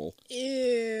and purple.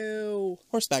 Ew.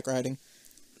 Horseback riding.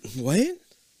 What?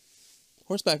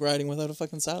 Horseback riding without a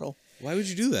fucking saddle. Why would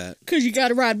you do that? Because you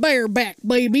gotta ride bareback,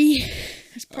 baby.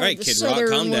 All right, Kid Rock,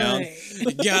 calm down.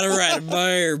 You gotta ride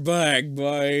bareback,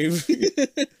 babe.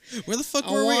 Where the fuck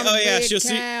were we? Oh yeah, she'll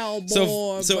see.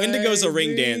 So Indigo's a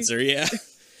ring dancer, yeah.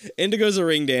 Indigo's a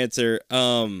ring dancer.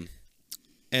 And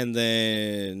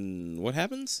then what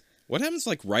happens? What happens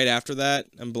like right after that?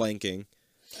 I'm blanking.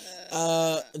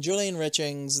 Julian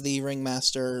Richings, the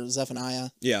ringmaster, Zephaniah.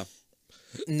 Yeah.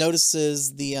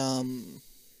 Notices the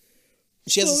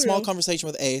she has a small conversation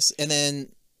with Ace, and then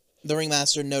the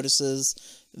ringmaster notices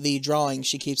the drawing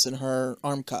she keeps in her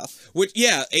arm cuff. Which,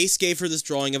 yeah, Ace gave her this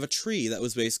drawing of a tree that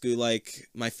was basically like,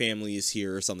 my family is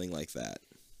here, or something like that.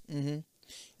 Mm-hmm. And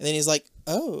then he's like,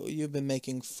 oh, you've been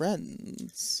making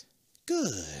friends.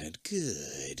 Good.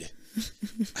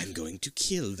 I'm going to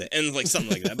kill them. And like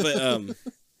something like that.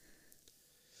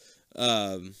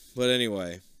 But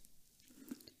anyway.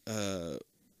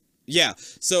 Yeah,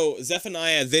 so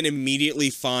Zephaniah then immediately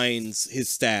finds his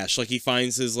stash. Like, he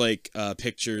finds his, like,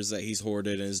 pictures that he's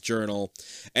hoarded in his journal.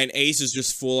 And Ace is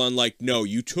just full on, like, no,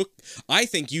 I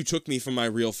think you took me from my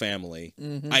real family.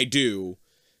 Mm-hmm. I do.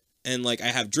 And, like, I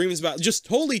have dreams about, just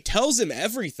totally tells him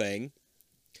everything.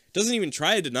 Doesn't even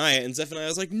try to deny it. And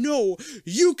Zephaniah's like, no,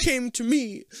 you came to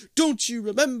me. Don't you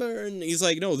remember? And he's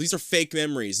like, no, these are fake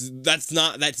memories. That's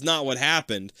not what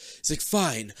happened. He's like,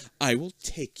 fine, I will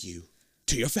take you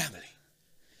to your family.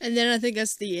 And then I think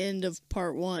that's the end of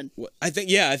part 1. I think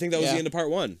that was the end of part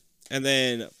 1. And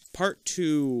then part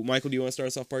 2, Michael, do you want to start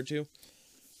us off part 2?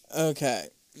 Okay.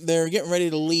 They're getting ready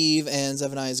to leave, and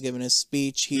Zephaniah is giving his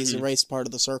speech. He's erased part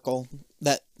of the circle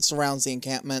that surrounds the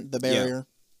encampment, the barrier. Yeah.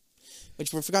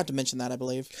 Which we forgot to mention that, I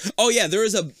believe. Oh yeah, there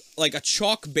is a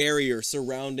chalk barrier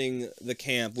surrounding the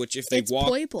camp, which if they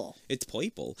walk... It's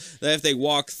purple. That if they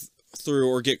walk through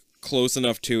or get close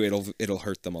enough to, it'll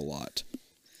hurt them a lot.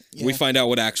 Yeah. We find out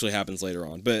what actually happens later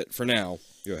on, but for now,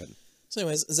 go ahead. So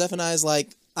anyways, Zephaniah's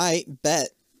like, I bet.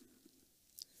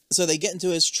 So they get into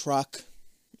his truck,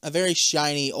 a very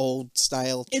shiny old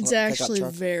style truck. It's actually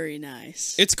very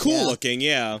nice. It's cool looking,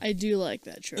 yeah. I do like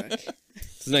that truck.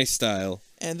 It's a nice style.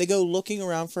 And they go looking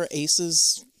around for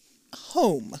Ace's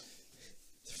home.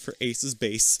 For Ace's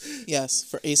base. Yes,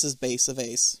 for Ace's base of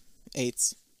Ace.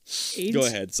 AIDS. Go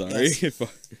ahead, sorry. Yes.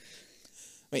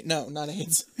 Wait, no, not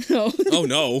AIDS. No. Oh,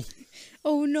 no.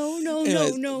 Oh, no.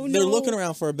 Anyways, no. They're looking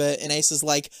around for a bit, and Ace is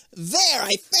like, there,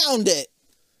 I found it!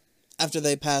 After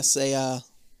they pass a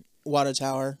water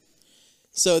tower.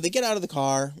 So they get out of the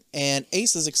car, and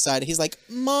Ace is excited. He's like,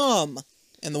 Mom!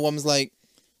 And the woman's like,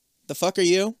 the fuck are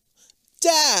you?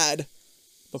 Dad!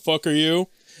 The fuck are you?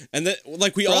 And then,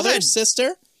 like, we all had...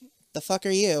 sister? The fuck are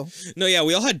you? No, yeah,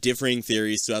 we all had differing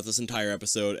theories throughout this entire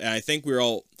episode, and I think we were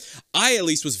all... I, at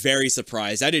least, was very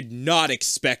surprised. I did not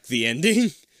expect the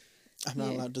ending. I'm not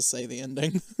allowed to say the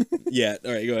ending. Yeah,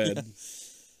 alright, go ahead.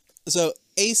 So,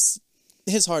 Ace,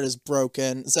 his heart is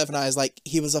broken. Zephaniah is like,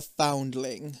 he was a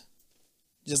foundling.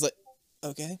 Just like,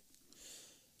 okay.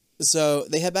 So,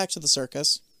 they head back to the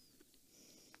circus,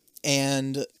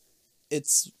 and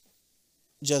it's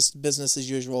just business as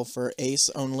usual for Ace,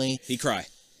 only...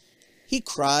 He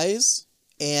cries,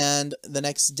 and the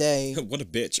next day... What a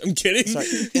bitch. I'm kidding. Sorry,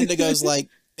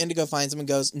 Indigo finds him and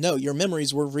goes, no, your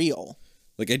memories were real.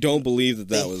 Like, I don't believe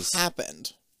that was...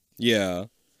 happened. Yeah.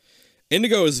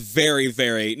 Indigo is very,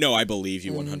 very... No, I believe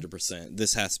you 100%.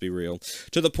 This has to be real.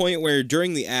 To the point where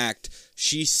during the act,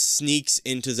 she sneaks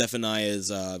into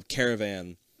Zephaniah's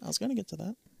caravan. I was going to get to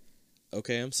that.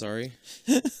 Okay, I'm sorry.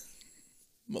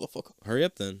 Motherfucker. Hurry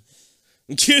up, then.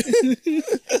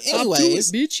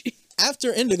 Anyways, bitch.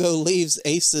 After Indigo leaves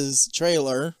Ace's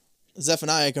trailer,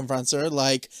 Zephaniah confronts her,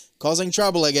 like, causing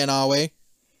trouble again, are we?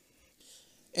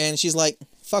 And she's like,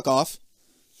 fuck off.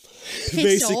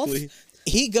 Basically.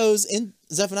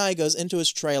 Zephaniah goes into his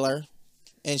trailer,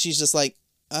 and she's just like,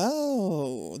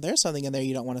 oh, there's something in there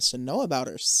you don't want us to know about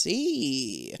or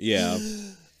see. Yeah.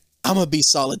 I'm gonna be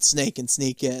Solid Snake and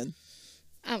sneak in.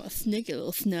 I'm a sneaky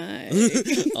little snake.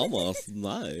 I'm a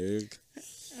snake.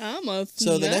 I'm a snake.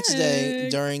 So the next day,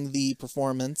 during the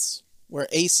performance, where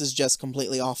Ace is just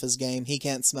completely off his game, he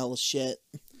can't smell shit.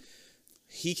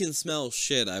 He can smell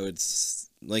shit, I would...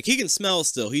 Like, he can smell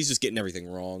still, he's just getting everything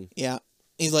wrong. Yeah.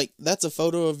 He's like, that's a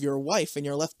photo of your wife in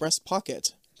your left breast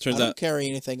pocket. Turns I don't out... carry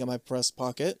anything in my breast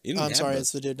pocket. I'm sorry,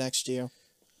 it's the dude next to you.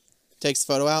 Takes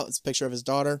the photo out, it's a picture of his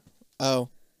daughter. Oh.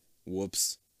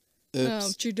 Whoops. Oops. Oh,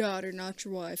 it's your daughter, not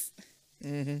your wife.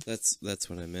 Mm-hmm. That's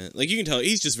what I meant. Like, you can tell,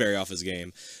 he's just very off his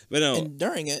game. But no... And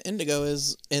during it, Indigo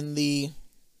is in the...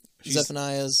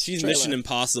 Zephaniah's She's trailer. Mission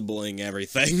Impossible-ing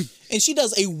everything. And she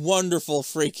does a wonderful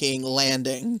freaking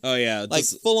landing. Oh, yeah. Like,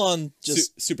 full on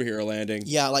just... superhero landing.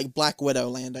 Yeah, like Black Widow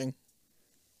landing.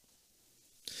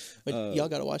 But y'all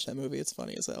gotta watch that movie. It's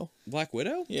funny as hell. Black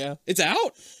Widow? Yeah. It's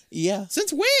out? Yeah.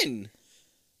 Since when?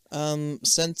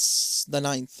 Since the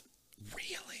 9th.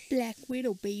 Really? Black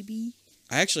Widow, baby.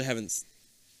 I actually haven't...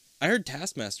 I heard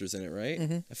Taskmaster's in it, right?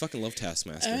 Mm-hmm. I fucking love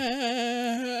Taskmaster.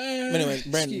 Anyway,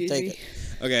 Brandon, take it.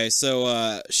 Okay,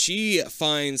 so she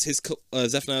finds his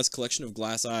Zephaniah's collection of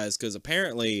glass eyes because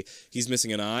apparently he's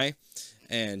missing an eye,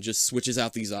 and just switches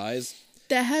out these eyes.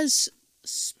 That has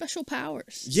special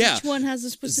powers. Yeah. Each one has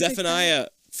a specific Zephaniah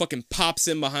fucking pops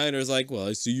in behind her, is like, well,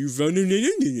 I see you running,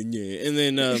 and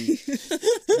then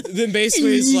then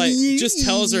basically it's like, just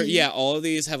tells her, yeah, all of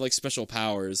these have like special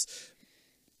powers,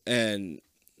 and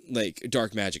like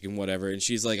dark magic and whatever, and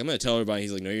she's like, I'm gonna tell everybody.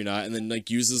 He's like, no, you're not. And then like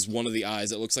uses one of the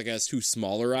eyes that looks like it has two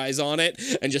smaller eyes on it,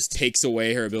 and just takes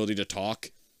away her ability to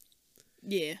talk.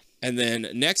 Yeah. And then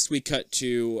next we cut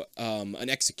to an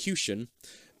execution,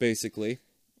 basically.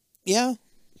 Yeah.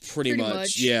 Pretty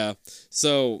much. Yeah.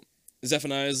 So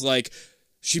Zephaniah's like,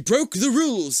 she broke the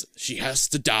rules. She has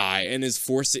to die, and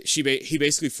he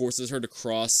basically forces her to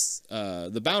cross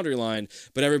the boundary line.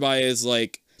 But everybody is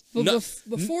like. But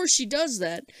before she does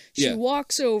that, she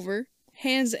walks over,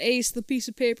 hands Ace the piece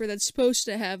of paper that's supposed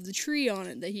to have the tree on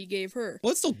it that he gave her.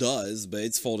 Well, it still does, but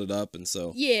it's folded up, and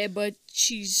so... Yeah, but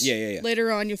she's... Yeah.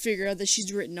 Later on, you'll figure out that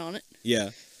she's written on it. Yeah.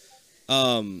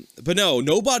 But no,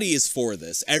 nobody is for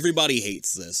this. Everybody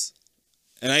hates this.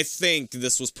 And I think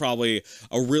this was probably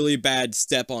a really bad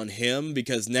step on him,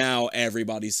 because now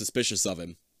everybody's suspicious of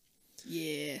him.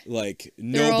 Yeah. Like,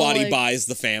 nobody buys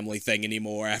the family thing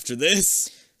anymore after this.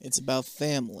 It's about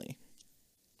family.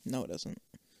 No, it isn't.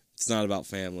 It's not about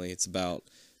family. It's about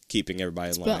keeping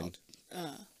everybody in line.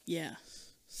 Yeah.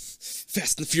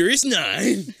 Fast and Furious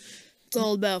 9. It's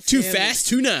all about family. Too fast,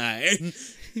 too 9.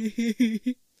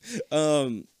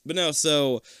 But no,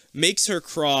 so makes her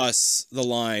cross the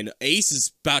line. Ace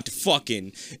is about to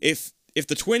fucking... If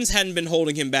the twins hadn't been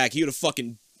holding him back, he would have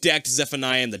fucking decked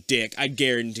Zephaniah in the dick. I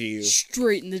guarantee you.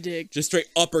 Straight in the dick. Just straight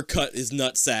uppercut his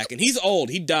nutsack. And he's old.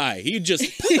 He'd die. He'd just...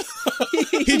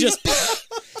 he just...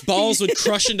 Balls would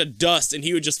crush into dust, and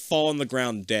he would just fall on the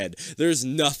ground dead. There's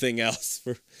nothing else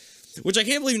for... Which I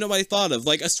can't believe nobody thought of.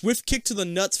 Like, a swift kick to the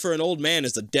nuts for an old man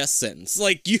is a death sentence.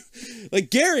 Like,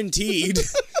 guaranteed.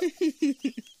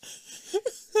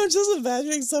 I'm just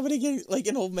imagining somebody getting, like,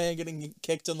 an old man getting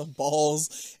kicked in the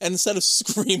balls, and instead of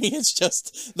screaming, it's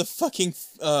just the fucking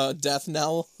death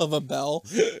knell of a bell.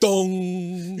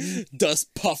 Dong!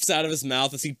 Dust puffs out of his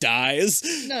mouth as he dies.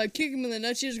 No, kick him in the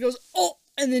nuts, he just goes, oh!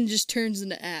 And then just turns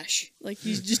into ash. Like,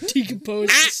 he's just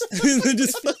decomposes. And then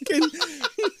just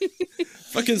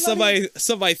fucking somebody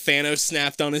Thanos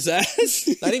snapped on his ass.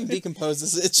 Not even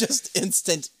decomposes, it's just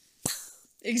instant.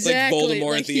 Exactly. Like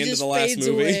Voldemort at the end of the last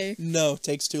movie. Away. No,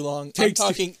 takes too long. I'm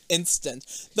talking instant.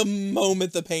 The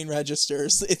moment the pain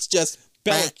registers, it's just...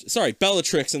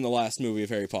 Bellatrix in the last movie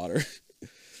of Harry Potter.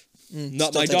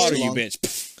 Not my daughter, you bitch.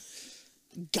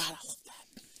 God, I love that.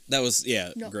 That was,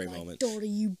 Not great my moment. daughter,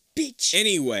 you bitch.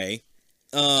 Anyway,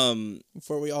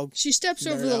 before we all... She steps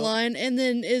over the line and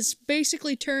then is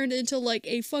basically turned into, like,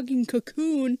 a fucking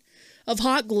cocoon of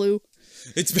hot glue.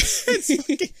 It's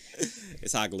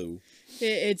hot glue.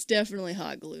 It's definitely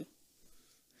hot glue.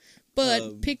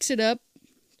 But picks it up,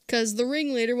 Because the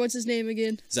ringleader, what's his name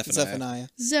again?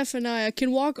 Zephaniah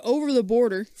can walk over the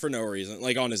border. For no reason.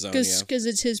 Like, on his own, Because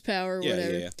it's his power or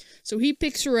whatever. Yeah. So he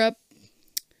picks her up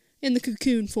in the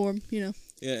cocoon form, you know.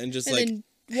 Yeah, and then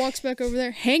walks back over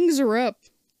there, hangs her up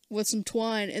with some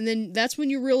twine, and then that's when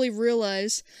you really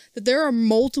realize that there are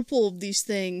multiple of these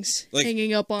things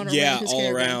hanging up on her. Yeah, all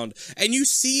around. And you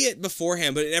see it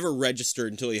beforehand, but it never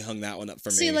registered until he hung that one up for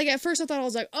me. See, like, at first I thought, I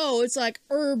was like, oh, it's like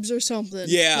herbs or something.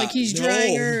 Yeah. Like he's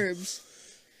drying herbs.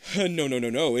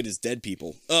 No, it is dead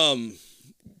people.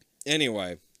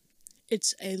 Anyway.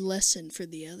 It's a lesson for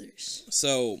the others.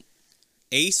 So,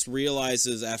 Ace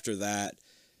realizes after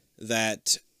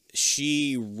that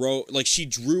she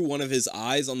drew one of his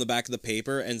eyes on the back of the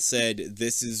paper and said,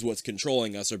 this is what's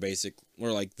controlling us, or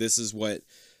like, this is what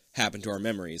happened to our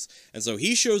memories. And so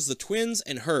he shows the twins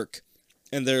and Herc,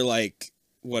 and they're like,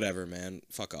 whatever, man,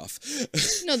 fuck off.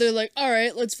 No, they're like, all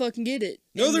right, let's fucking get it.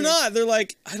 No, they're not. They're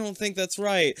like, I don't think that's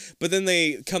right. But then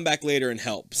they come back later and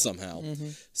help somehow. Mm-hmm.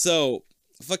 So,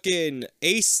 fucking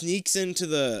Ace sneaks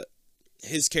into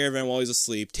his caravan while he's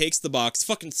asleep, takes the box,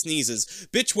 fucking sneezes,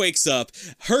 bitch wakes up,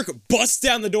 Herc busts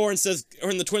down the door and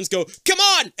the twins go, come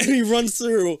on! And he runs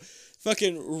through,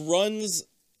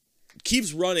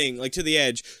 keeps running, like, to the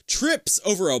edge, trips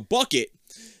over a bucket,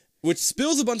 which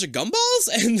spills a bunch of gumballs,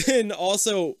 and then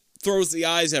also throws the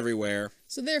eyes everywhere.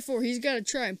 So therefore, he's got to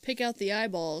try and pick out the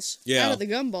eyeballs out of the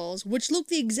gumballs, which look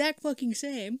the exact fucking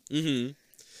same. Mm-hmm.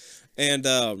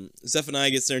 And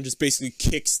Zephaniah gets there and just basically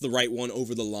kicks the right one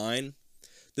over the line.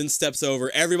 Then steps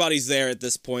over. Everybody's there at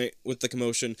this point with the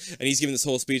commotion, and he's giving this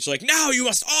whole speech like, now you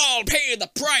must all pay the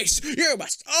price! You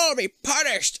must all be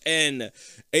punished! And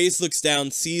Ace looks down,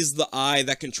 sees the eye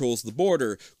that controls the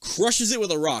border, crushes it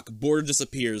with a rock, border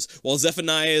disappears. While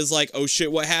Zephaniah is like, oh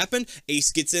shit, what happened?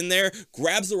 Ace gets in there,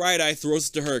 grabs the right eye, throws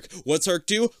it to Herc. What's Herc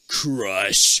do?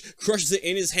 Crush! Crushes it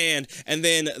in his hand, and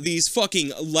then these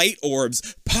fucking light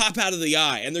orbs pop out of the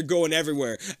eye, and they're going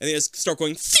everywhere, and they just start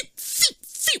going, phew, phew,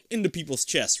 into people's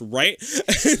chests, right?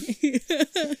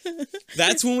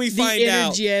 That's when we find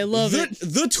out I love it.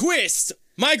 The twist.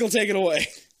 Michael, take it away.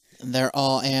 They're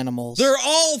all animals. They're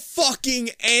all fucking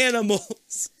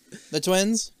animals. The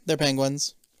twins, they're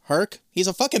penguins. Herc, he's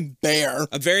a fucking bear.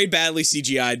 A very badly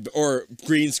CGI'd or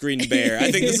green screened bear. I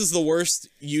think this is the worst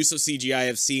use of CGI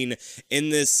I've seen in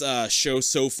this show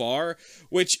so far,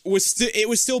 which was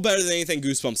still better than anything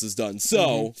Goosebumps has done.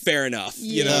 So, fair enough.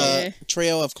 Yeah. You know? The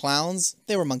trio of clowns,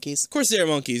 they were monkeys. Of course they were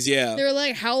monkeys, yeah. They were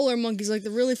like howler monkeys, like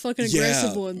the really fucking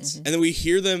aggressive ones. And then we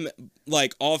hear them,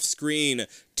 like, off screen,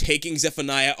 taking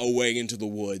Zephaniah away into the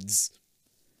woods.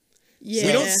 Yeah.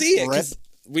 We don't see it.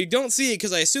 We don't see it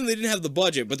because I assume they didn't have the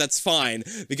budget, but that's fine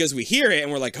because we hear it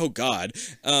and we're like, oh god.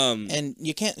 And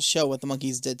you can't show what the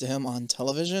monkeys did to him on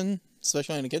television,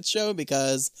 especially in a kids show,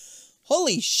 because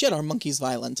holy shit, are monkeys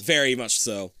violent? Very much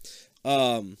so.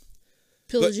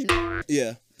 Pillaging.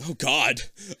 Yeah. Oh god.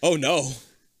 Oh no.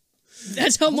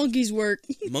 That's how monkeys work.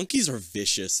 Monkeys are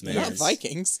vicious, man. They're not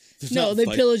Vikings. They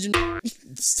pillage and...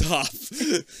 Stop.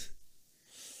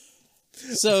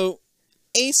 So...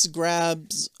 Ace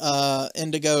grabs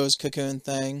Indigo's cocoon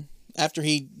thing after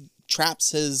he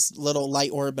traps his little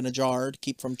light orb in a jar to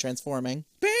keep from transforming.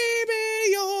 Baby,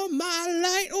 you're my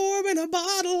light orb in a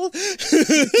bottle.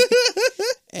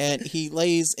 And he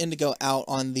lays Indigo out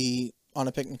on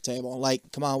a picnic table. Like,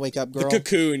 come on, wake up, girl. The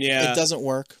cocoon, yeah. It doesn't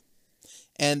work.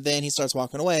 And then he starts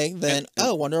walking away. Then,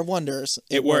 wonder of wonders.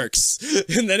 It works.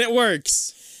 And then it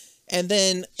works. And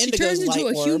then Indigo's turns into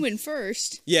light a orb, human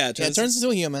first. Yeah, it turns into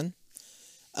a human.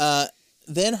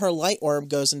 Then her light orb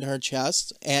goes into her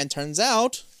chest, and turns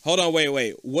out... Hold on,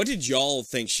 wait. What did y'all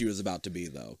think she was about to be,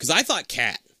 though? Because I thought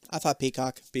cat. I thought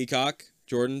peacock. Peacock?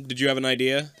 Jordan, did you have an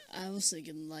idea? I was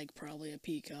thinking, like, probably a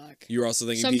peacock. You were also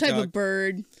thinking some peacock? type of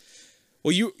bird.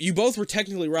 Well, you both were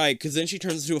technically right, because then she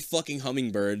turns into a fucking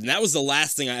hummingbird, and that was the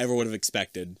last thing I ever would have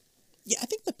expected. Yeah, I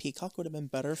think the peacock would have been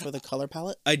better for the color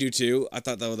palette. I do, too. I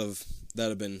thought that would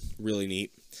have been really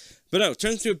neat. But no,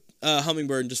 turns into a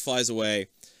hummingbird and just flies away.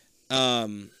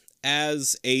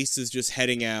 As Ace is just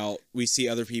heading out, we see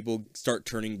other people start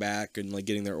turning back and like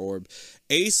getting their orb.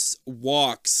 Ace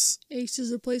walks. Ace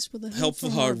is a place for the helpful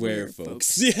hardware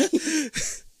folks. Yeah.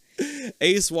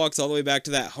 Ace walks all the way back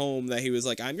to that home that he was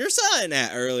like, I'm your son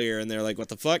at earlier. And they're like, what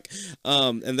the fuck?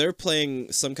 And they're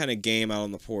playing some kind of game out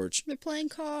on the porch. They're playing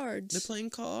cards.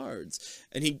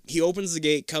 And he opens the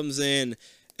gate, comes in,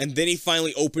 and then he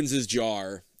finally opens his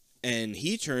jar. And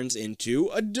he turns into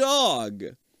a dog.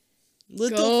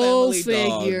 Go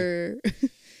figure.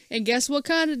 And guess what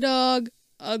kind of dog?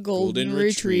 A golden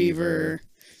retriever.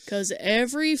 Because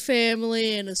every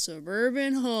family in a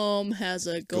suburban home has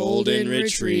a golden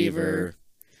retriever.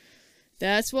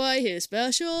 That's why his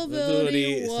special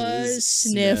ability was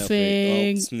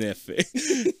sniffing. Oh, sniffing.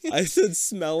 I said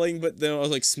smelling, but then I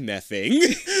was like smeffing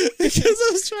because I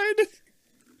was trying to.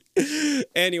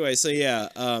 Anyway, so yeah,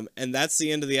 and that's the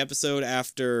end of the episode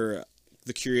after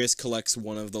the Curious collects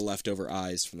one of the leftover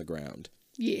eyes from the ground.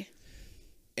 Yeah.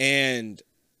 And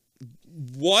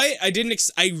what I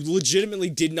legitimately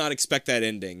did not expect that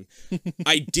ending.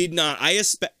 I did not. I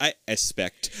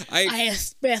expected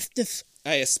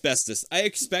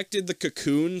the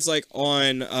cocoons like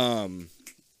on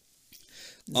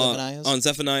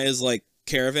Zephaniah's like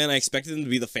caravan. I expected them to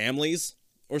be the families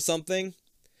or something.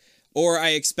 Or I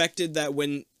expected that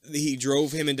when he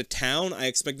drove him into town, I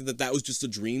expected that was just a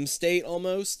dream state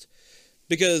almost.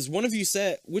 Because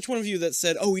which one of you that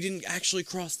said, oh, he didn't actually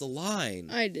cross the line?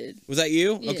 I did. Was that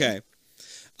you? Yeah. Okay.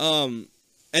 And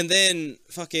then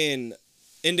fucking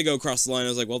Indigo crossed the line. I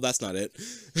was like, well, that's not it.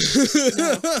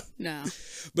 No.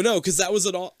 But no, because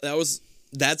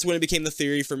that's when it became the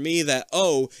theory for me that,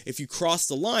 oh, if you cross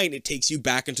the line, it takes you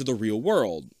back into the real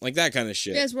world. Like that kind of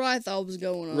shit. That's what I thought was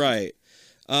going on. Right.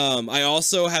 I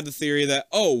also had the theory that,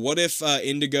 oh, what if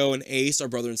Indigo and Ace are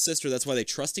brother and sister? That's why they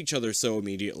trust each other so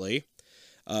immediately.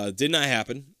 Did not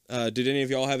happen. Did any of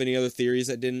y'all have any other theories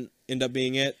that didn't end up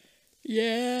being it?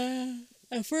 Yeah.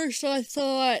 At first I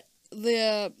thought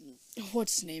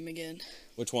what's his name again?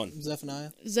 Which one?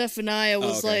 Zephaniah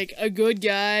was like a good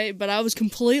guy, but I was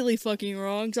completely fucking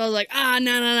wrong. So I was like,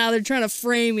 no, they're trying to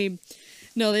frame him.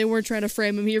 No, they weren't trying to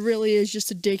frame him. He really is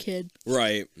just a dickhead.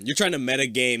 Right. You're trying to meta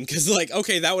game, because, like,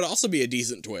 okay, that would also be a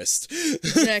decent twist.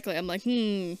 Exactly. I'm like,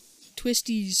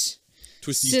 twisties.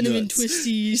 Cinnamon nuts.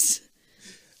 twisties.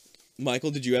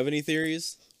 Michael, did you have any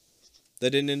theories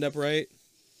that didn't end up right?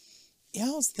 Yeah,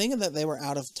 I was thinking that they were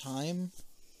out of time.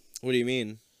 What do you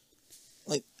mean?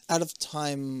 Like, out of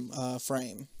time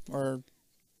frame. Or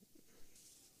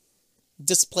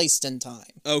displaced in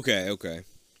time. Okay.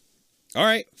 All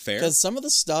right, fair. Because some of the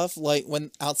stuff, like,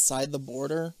 when outside the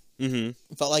border,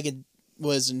 felt like it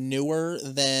was newer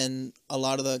than a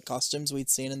lot of the costumes we'd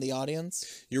seen in the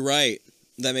audience. You're right.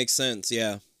 That makes sense,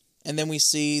 yeah. And then we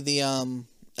see the,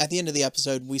 at the end of the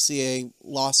episode, we see a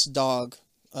lost dog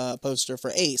poster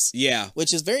for Ace. Yeah.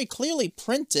 Which is very clearly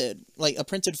printed, like a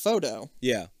printed photo.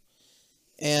 Yeah.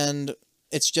 And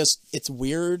it's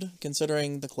weird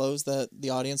considering the clothes that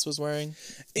the audience was wearing.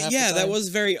 Yeah, that was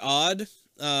very odd.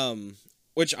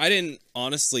 Which I didn't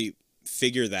honestly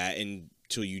figure that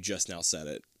until you just now said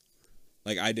it.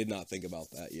 Like, I did not think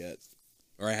about that yet.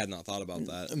 Or I had not thought about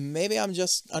that. Maybe I'm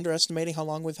just underestimating how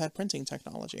long we've had printing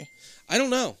technology. I don't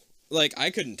know. Like, I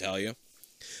couldn't tell you.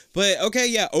 But, okay,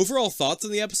 yeah, overall thoughts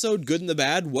on the episode, good and the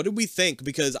bad. What did we think?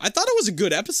 Because I thought it was a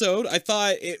good episode. I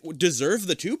thought it deserved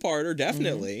the two-parter,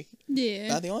 definitely.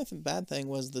 Yeah. The only bad thing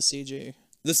was the CG.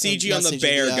 The CG on the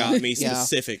bear got me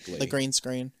specifically. The green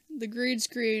screen. The green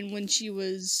screen when she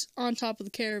was on top of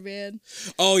the caravan.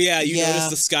 Oh, yeah, you noticed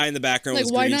the sky in the background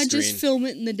was green screen. Like, why not just film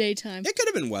it in the daytime? It could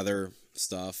have been weather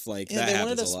stuff. Like, that happens a lot. They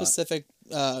wanted a specific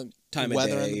time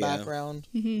weather of day, in the background.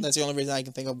 Mm-hmm. That's the only reason I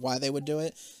can think of why they would do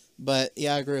it. But,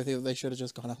 yeah, I agree with you. They should have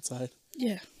just gone outside.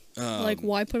 Yeah. Like,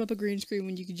 why put up a green screen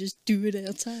when you could just do it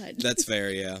outside? That's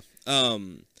fair, yeah.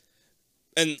 And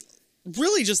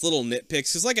really just little nitpicks,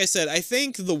 because like I said, I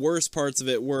think the worst parts of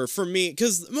it were, for me,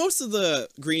 because most of the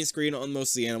green screen on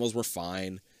most of the animals were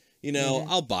fine. You know,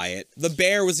 I'll buy it. The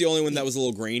bear was the only one that was a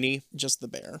little grainy. Just the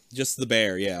bear. Just the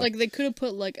bear, yeah. Like, they could have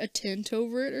put, like, a tent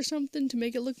over it or something to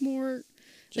make it look more...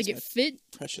 Just like, it fit.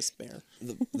 Precious bear.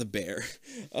 The bear.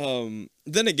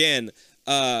 Then again,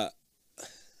 I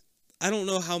don't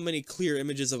know how many clear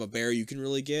images of a bear you can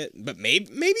really get, but maybe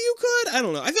you could. I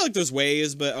don't know. I feel like there's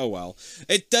ways, but oh well.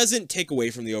 It doesn't take away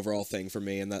from the overall thing for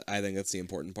me, and I think that's the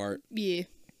important part. Yeah.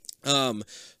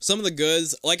 Some of the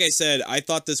goods, like I said, I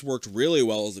thought this worked really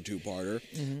well as a two-parter.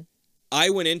 Mm-hmm. I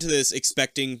went into this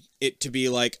expecting it to be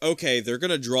like, okay, they're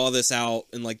gonna draw this out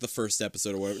in like the first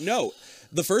episode or whatever. No,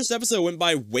 the first episode went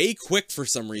by way quick for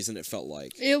some reason. It felt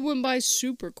like it went by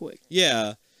super quick.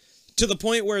 Yeah, to the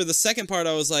point where the second part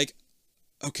I was like,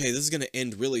 okay, this is gonna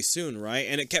end really soon, right?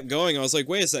 And it kept going. I was like,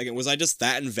 wait a second, was I just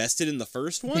that invested in the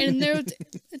first one? And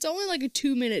it's only like a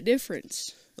 2-minute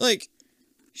difference. Like,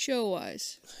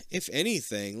 show-wise. If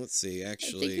anything, let's see.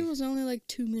 Actually, I think it was only like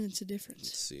 2 minutes of difference.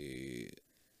 Let's see.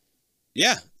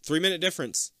 Yeah, 3-minute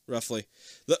difference, roughly.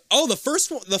 The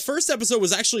first episode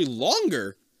was actually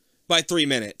longer by 3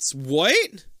 minutes.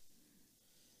 What?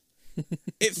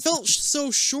 It felt so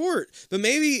short, but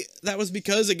maybe that was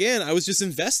because, again, I was just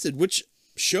invested, which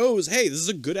shows, hey, this is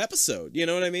a good episode. You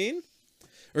know what I mean?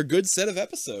 Or good set of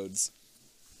episodes.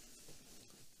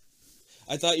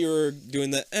 I thought you were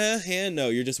doing the hand. No,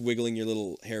 you're just wiggling your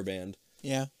little hairband.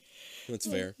 Yeah. That's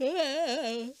fair.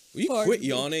 Will you quit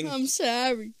yawning? I'm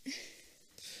sorry.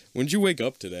 When did you wake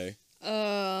up today?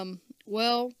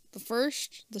 Well, the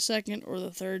first, the second, or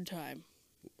the third time.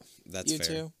 That's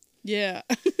fair. You too? Yeah.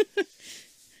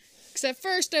 Because at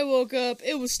first I woke up,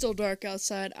 it was still dark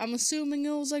outside. I'm assuming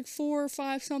it was like 4 or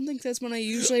 5 something. That's when I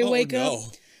usually wake up.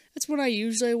 That's when I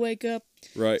usually wake up.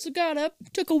 Right. So got up,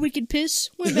 took a wicked piss,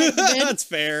 went back to bed. That's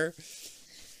fair.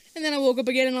 And then I woke up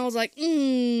again and I was like,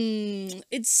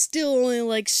 it's still only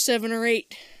like 7 or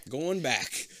 8. Going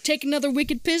back. Take another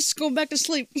wicked piss, going back to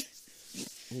sleep.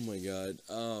 Oh my god.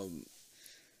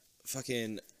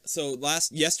 So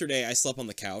yesterday I slept on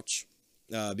the couch.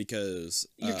 Because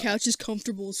your couch is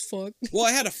comfortable as fuck. Well,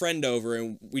 I had a friend over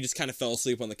and we just kind of fell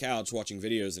asleep on the couch watching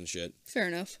videos and shit. Fair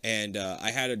enough. And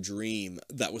I had a dream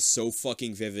that was so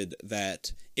fucking vivid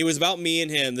that it was about me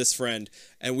and him, this friend,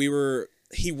 and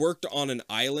he worked on an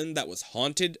island that was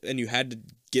haunted and you had to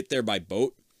get there by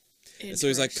boat. And so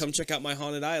he's like, come check out my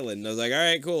haunted island. And I was like, all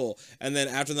right, cool. And then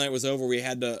after the night was over, we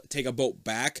had to take a boat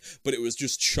back, but it was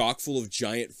just chock full of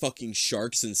giant fucking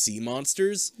sharks and sea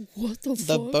monsters. What the fuck?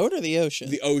 The boat or the ocean?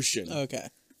 The ocean. Okay.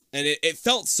 And it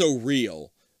felt so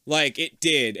real. Like, it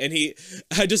did. And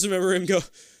I just remember him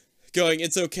going,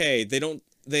 it's okay.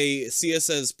 They see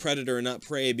us as predator and not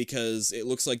prey because it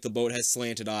looks like the boat has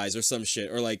slanted eyes or some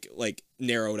shit. Or like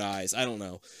narrowed eyes. I don't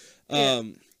know. Yeah.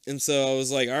 And so I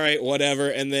was like, all right, whatever.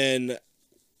 And then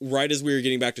right as we were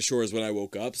getting back to shore is when I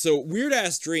woke up. So weird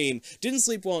ass dream. Didn't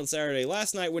sleep well on Saturday.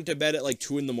 Last night went to bed at like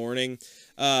 2 in the morning,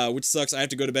 which sucks. I have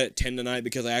to go to bed at 10 tonight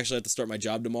because I actually have to start my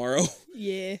job tomorrow.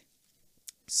 Yeah.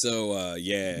 So,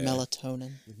 yeah.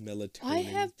 Melatonin. I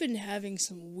have been having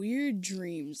some weird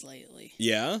dreams lately.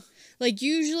 Yeah? Like,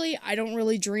 usually I don't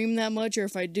really dream that much, or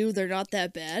if I do, they're not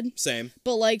that bad. Same.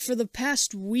 But, like, for the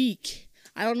past week,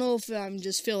 I don't know if I'm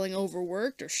just feeling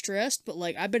overworked or stressed, but,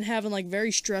 like, I've been having, like,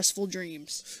 very stressful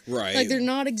dreams. Right. Like, they're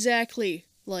not exactly,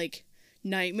 like,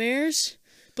 nightmares,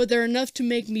 but they're enough to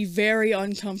make me very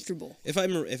uncomfortable. If I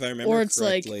remember or it's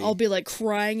correctly, like, I'll be, like,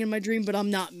 crying in my dream, but I'm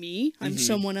not me. I'm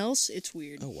someone else. It's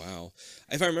weird. Oh, wow.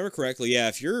 If I remember correctly, yeah,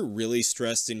 if you're really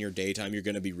stressed in your daytime, you're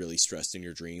going to be really stressed in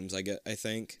your dreams, I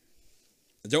think.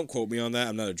 Don't quote me on that.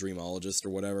 I'm not a dreamologist or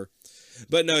whatever.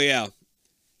 But no, yeah.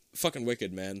 Fucking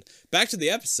wicked, man. Back to the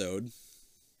episode.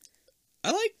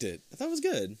 I liked it. I thought it was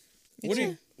good.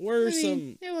 It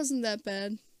wasn't that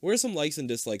bad. What are some likes and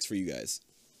dislikes for you guys?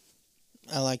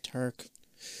 I liked Herc.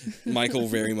 Michael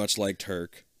very much liked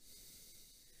Herc.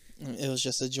 It was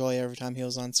just a joy every time he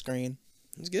was on screen.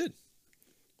 It was good.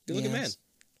 Good looking man.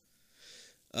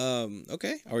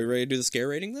 Okay. Are we ready to do the scare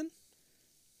rating then?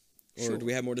 Or do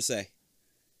we have more to say?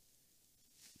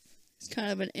 It's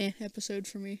kind of an episode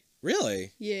for me.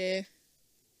 Really? Yeah.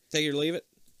 Take it or leave it?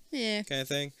 Yeah. Kind of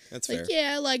thing? That's like, fair.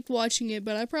 Yeah, I liked watching it,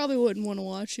 but I probably wouldn't want to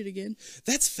watch it again.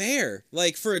 That's fair.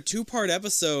 Like, for a 2-part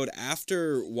episode,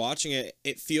 after watching it,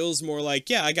 it feels more like,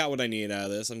 yeah, I got what I needed out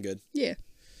of this. I'm good. Yeah.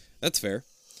 That's fair.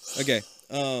 Okay.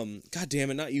 God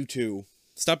damn it, not you two.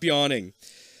 Stop yawning.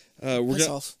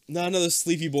 Not another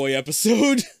Sleepy Boy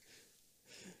episode.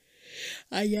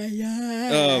 Anyway,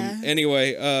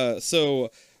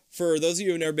 so for those of you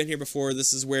who have never been here before,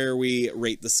 this is where we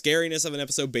rate the scariness of an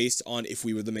episode based on if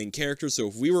we were the main character. So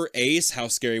if we were Ace, how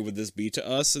scary would this be to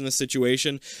us in this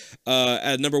situation?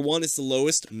 At number 1, it's the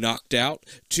lowest, knocked out.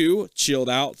 2, chilled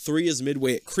out. 3 is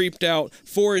midway, creeped out.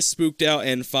 4 is spooked out.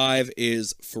 And 5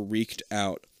 is freaked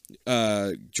out.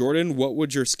 Jordan, what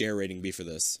would your scare rating be for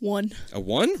this? 1. A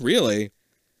 1? Really?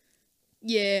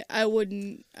 Yeah, I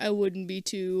wouldn't be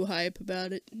too hype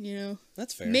about it, you know?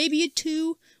 That's fair. Maybe a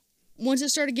 2. Once it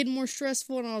started getting more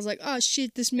stressful and I was like, oh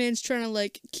shit, this man's trying to,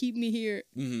 like, keep me here.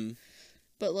 Mm-hmm.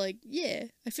 But, like, yeah,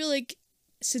 I feel like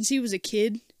since he was a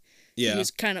kid, he was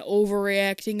kind of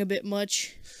overreacting a bit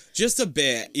much. Just a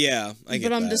bit, yeah, I get that.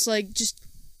 But I'm just like, just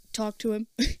talk to him,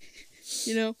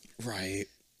 you know? Right.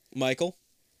 Michael?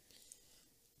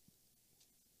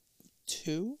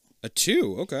 2? A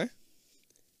 2, okay.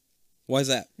 Why is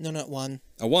that? No, not 1.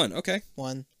 A 1, okay.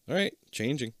 1. All right,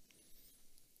 changing.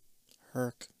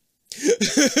 Herc.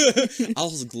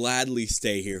 I'll gladly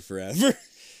stay here forever.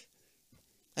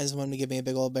 I just want him to give me a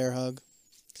big old bear hug.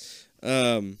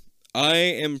 I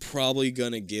am probably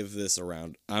gonna give this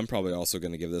I'm probably also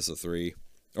gonna give this a 3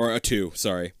 or a 2.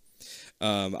 Sorry.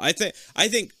 I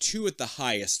think 2 at the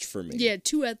highest for me. Yeah,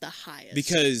 2 at the highest.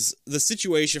 Because the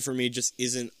situation for me just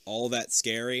isn't all that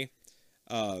scary,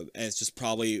 and it's just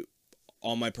probably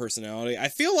on my personality. I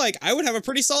feel like I would have a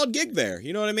pretty solid gig there.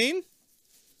 You know what I mean?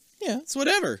 Yeah, it's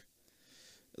whatever.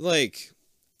 Like,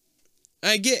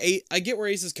 I get where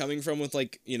Ace is coming from with,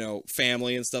 like, you know,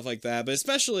 family and stuff like that, but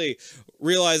especially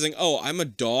realizing, oh, I'm a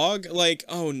dog. Like,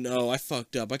 oh no, I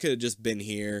fucked up. I could have just been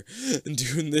here and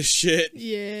doing this shit.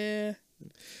 Yeah.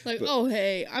 Like, oh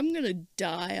hey, I'm gonna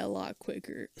die a lot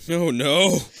quicker. Oh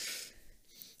no.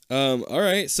 All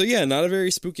right. So yeah, not a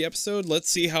very spooky episode. Let's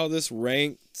see how this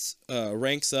ranks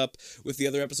up with the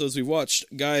other episodes we've watched.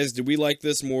 Guys, did we like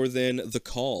this more than The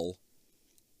Call?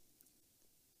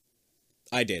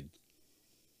 I did.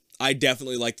 I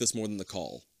definitely like this more than The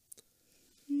Call.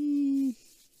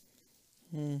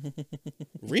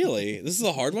 Really? This is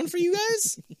a hard one for you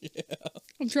guys? Yeah.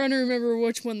 I'm trying to remember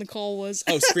which one The Call was.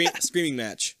 Oh, Screaming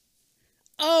Match.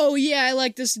 Oh yeah, I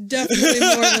like this definitely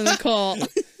more than The Call.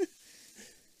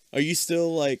 Are you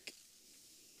still like,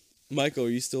 Michael? Are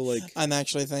you still like? I'm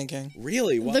actually thinking.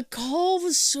 Really? What? The Call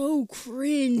was so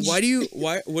cringe. What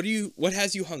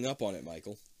has you hung up on it,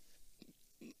 Michael?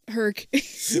 Herc.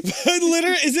 Is it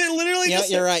literally? Yeah,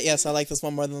 just you're right. Yes, I like this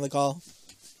one more than The Call.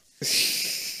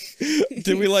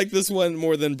 Did we like this one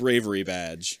more than Bravery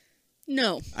Badge?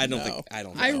 No. I don't think.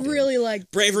 I really like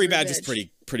Bravery Badge is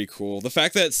pretty cool. The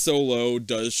fact that it's so low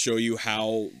does show you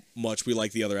how much we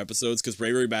like the other episodes, because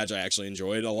Bravery Badge I actually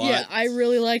enjoyed a lot. Yeah, I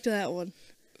really liked that one.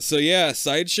 So yeah,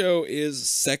 Sideshow is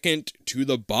second to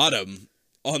the bottom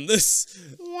on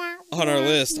our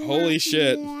list. Holy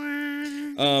shit.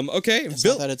 Okay. It's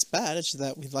not that it's bad, it's just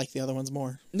that we like the other ones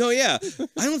more. No, yeah.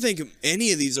 I don't think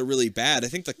any of these are really bad. I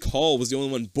think The Call was the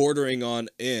only one bordering on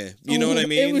You know what I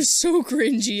mean? It was so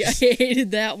cringy. I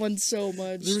hated that one so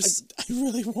much. I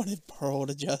really wanted Pearl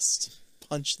to just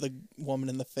punch the woman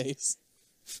in the face.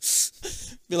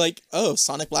 Be like, oh,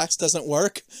 Sonic Blast doesn't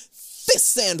work?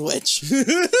 Fist sandwich!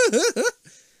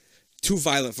 Too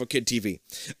violent for kid TV.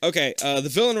 Okay, the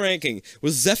villain ranking.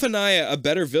 Was Zephaniah a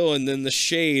better villain than the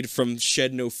Shade from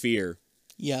Shed No Fear?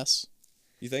 Yes.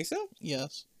 You think so?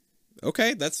 Yes.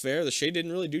 Okay, that's fair. The Shade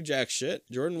didn't really do jack shit.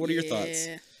 Jordan, what are your thoughts?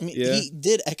 I mean, he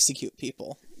did execute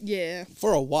people. Yeah.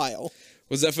 For a while.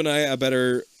 Was Zephaniah a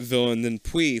better villain than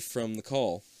Pui from The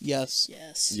Call? Yes.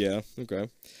 Yes. Yeah, okay.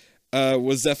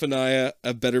 Was Zephaniah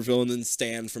a better villain than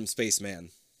Stan from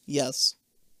Spaceman? Yes.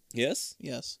 Yes?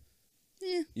 Yes.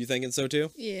 Yeah. You thinking so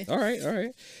too? Yeah. All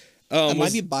right. I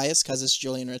might be biased because it's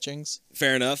Julian Richings.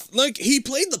 Fair enough. Like, he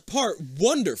played the part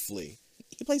wonderfully.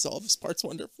 He plays all of his parts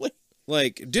wonderfully.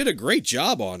 Like, did a great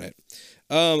job on it.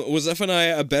 Was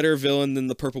Zephaniah a better villain than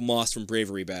the Purple Moss from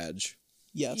Bravery Badge?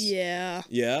 Yes. Yeah.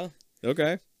 Yeah?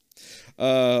 Okay.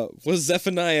 Was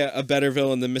Zephaniah a better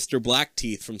villain than Mr.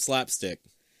 Blackteeth from Slapstick?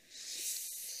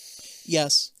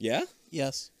 Yes. Yeah?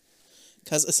 Yes.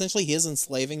 Because essentially he is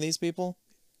enslaving these people.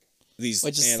 These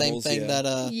Which is animals, the same thing that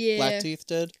Blackteeth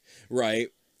did. Right.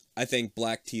 I think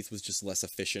Blackteeth was just less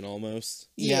efficient almost.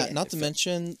 Yeah, not to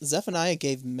mention, Zephaniah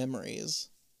gave memories.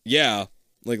 Yeah,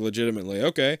 like legitimately.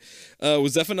 Okay.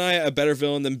 Was Zephaniah a better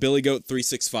villain than Billy Goat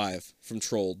 365 from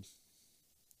Trolled?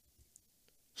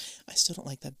 I still don't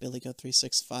like that Billy Goat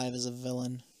 365 as a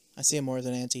villain. I see him more as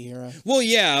an anti-hero. Well,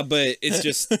 yeah, but it's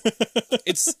just...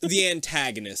 it's the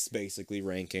antagonist, basically,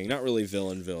 ranking. Not really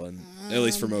villain. At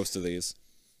least for most of these.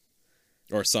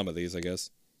 Or some of these, I guess.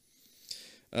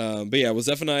 But yeah, was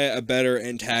Zephaniah a better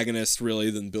antagonist, really,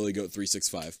 than Billy Goat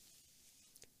 365?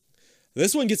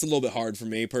 This one gets a little bit hard for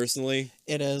me, personally.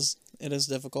 It is. It is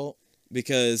difficult.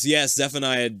 Because, yes,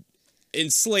 Zephaniah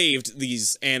enslaved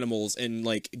these animals and,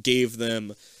 like, gave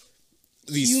them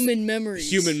these... Human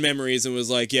memories. And was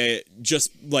like, yeah,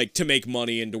 just, like, to make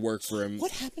money and to work for him.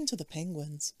 What happened to the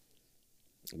penguins?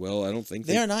 Well, I don't think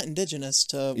they are not indigenous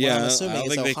to what I'm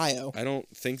assuming is Ohio. I don't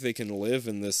think they can live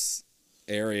in this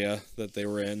area that they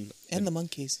were in. And the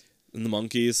monkeys. And the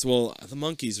monkeys. Well, the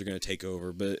monkeys are going to take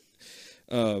over, but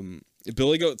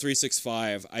Billy Goat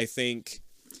 365, I think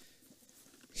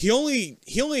he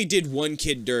only did one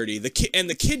kid dirty. The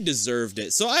kid deserved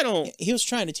it. So I don't. He was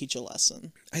trying to teach a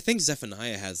lesson. I think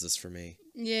Zephaniah has this for me.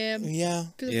 Yeah. Yeah.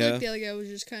 Because I feel like the other guy was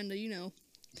just kind of,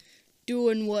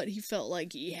 doing what he felt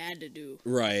like he had to do.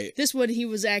 Right. This one, he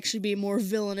was actually being more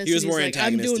villainous. He was more like,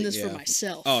 antagonistic. I'm doing this for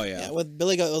myself. Oh, yeah. Yeah, with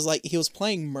Billy Goat, it was like he was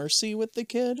playing mercy with the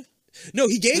kid. No,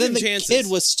 he gave him chances. The kid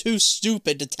was too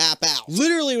stupid to tap out.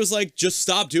 Literally was like, just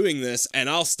stop doing this and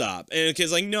I'll stop. And the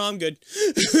kid's like, no, I'm good.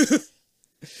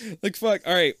 Like, fuck.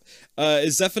 All right.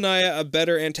 Is Zephaniah a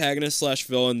better antagonist /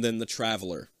 villain than the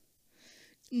Traveler?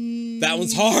 That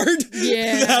one's hard.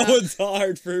 Yeah. That one's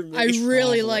hard for me. I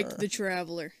really liked the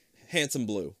Traveler. Handsome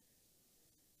Blue.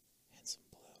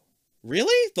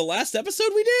 Really? The last episode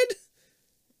we did?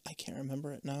 I can't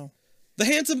remember it now. The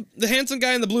handsome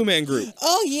guy in the Blue Man Group.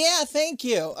 Oh yeah, thank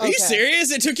you. Okay. Are you serious?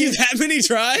 It took you that many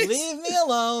tries? Leave me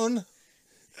alone.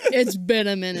 It's been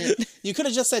a minute. You could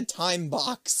have just said Time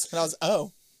Box, and I was,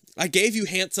 oh. I gave you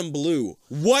Handsome Blue.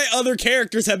 What other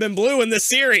characters have been blue in this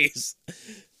series?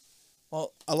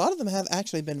 Well, a lot of them have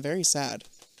actually been very sad.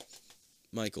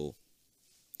 Michael.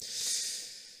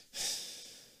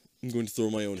 I'm going to throw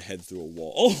my own head through a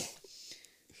wall.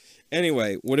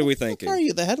 Anyway, what are we thinking? What are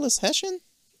you, the Headless Hessian?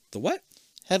 The what?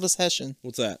 Headless Hessian.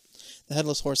 What's that? The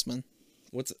Headless Horseman.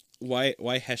 Why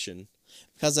Hessian?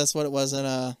 Because that's what it was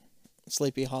in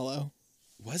Sleepy Hollow.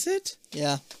 Was it?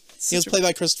 Yeah. He was played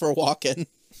by Christopher Walken.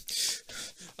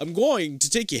 I'm going to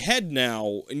take your head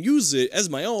now and use it as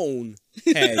my own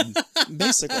head.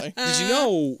 Basically.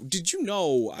 Did you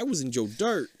know I was in Joe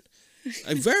Dirt?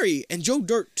 And Joe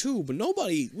Dirt too, but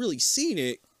nobody really seen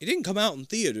it. It didn't come out in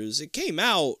theaters. It came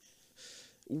out.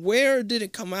 Where did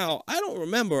it come out? I don't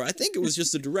remember. I think it was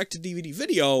just a direct-to-DVD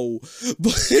video.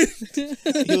 But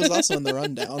he was also in The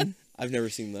Rundown. I've never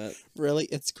seen that. Really?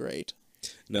 It's great.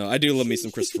 No, I do love me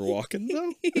some Christopher Walken,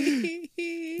 though.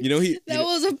 That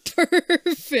was a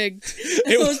perfect.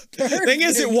 Thing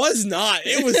is, it was not.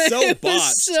 It was so It botched.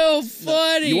 was so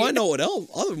funny. You want to know what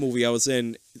other movie I was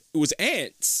in? It was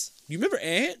Ants. You remember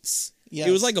Ants? Yes.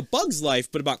 It was like A Bug's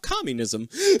Life, but about communism.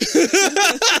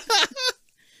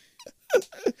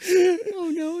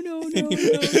 Oh, no.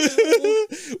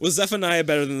 Was Zephaniah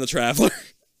better than the Traveler?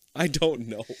 I don't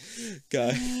know.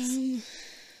 God.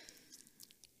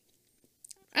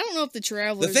 I don't know if the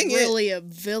Traveler is really a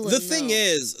villain. The thing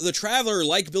is, the Traveler,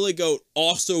 like Billy Goat,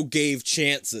 also gave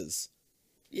chances.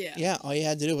 Yeah. Yeah, all you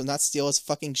had to do was not steal his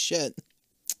fucking shit.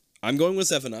 I'm going with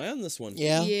Zephaniah on this one.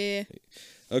 Yeah. Yeah.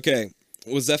 Okay.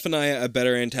 Was Zephaniah a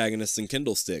better antagonist than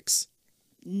Kindlesticks?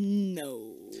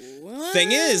 No.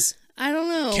 Thing is, I don't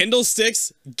know.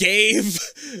 Kindlesticks gave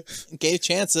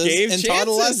chances and taught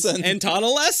a lesson. And taught a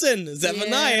lesson.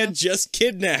 Zephaniah just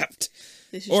kidnapped.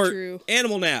 This is true.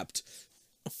 Animal napped.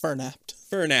 Fur-napped.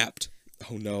 Fur-napped.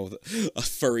 Oh no, a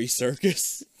furry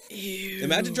circus. Ew.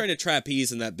 Imagine trying to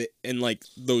trapeze in that in like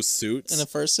those suits. In a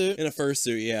fursuit? In a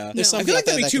fursuit, yeah. There's I feel like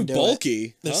that'd be too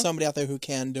bulky. There's somebody out there who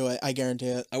can do it. I guarantee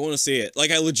it. I want to see it.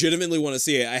 Like, I legitimately want to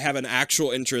see it. I have an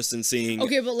actual interest in seeing.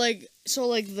 Okay, but like, so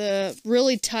like the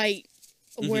really tight,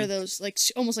 wear those like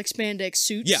almost like spandex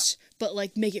suits. Yeah. But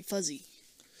like make it fuzzy.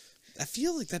 I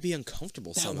feel like that'd be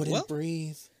uncomfortable. That wouldn't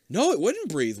breathe. No, it wouldn't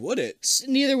breathe, would it?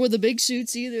 Neither would the big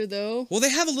suits either, though. Well, they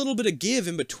have a little bit of give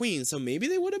in between, so maybe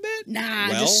they would have been. Nah,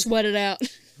 just sweat it out.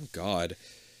 Oh, God.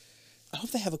 I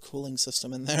hope they have a cooling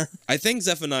system in there. I think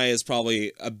Zephaniah is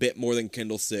probably a bit more than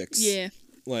Kindlesticks. Yeah.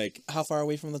 Like, how far are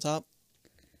we from the top?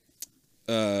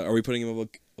 Are we putting him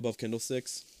above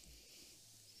Kindlesticks?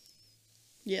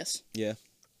 Yes. Yeah.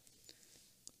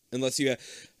 Unless you have...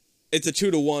 It's a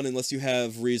 2-to-1 unless you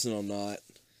have reason on not.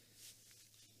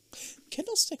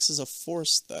 Kindlesticks is a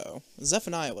force, though.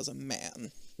 Zephaniah was a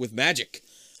man. With magic.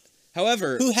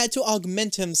 However... Who had to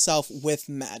augment himself with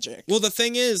magic. Well, the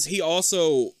thing is, he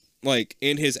also, like,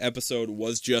 in his episode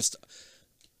was just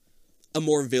a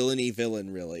more villainy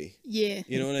villain, really. Yeah.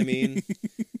 You know what I mean?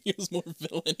 He was more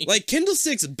villainy. Like,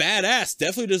 Kindlesticks, badass,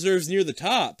 definitely deserves near the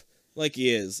top. Like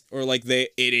he is. Or like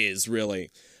it is,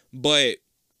 really. But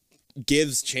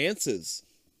gives chances.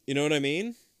 You know what I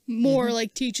mean? More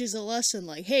like teaches a lesson,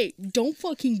 like, hey, don't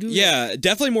fucking do that. Yeah,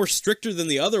 definitely more stricter than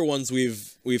the other ones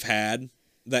we've had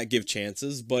that give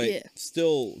chances, but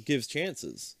still gives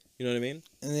chances. You know what I mean?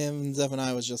 And then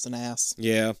Zephaniah was just an ass.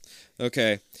 Yeah.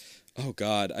 Okay. Oh,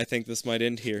 God. I think this might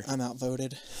end here. I'm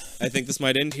outvoted. I think this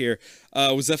might end here.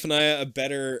 Was Zephaniah a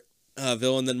better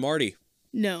villain than Marty?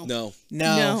 No. No.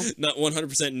 No. Not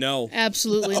 100% no.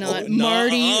 Absolutely not.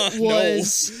 Marty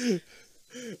was...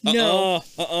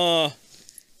 No.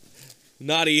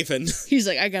 Not even. He's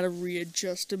like, I gotta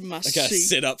readjust in my seat. I gotta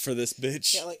sit up for this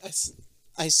bitch. Yeah, like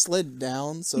I slid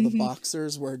down so the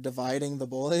boxers were dividing the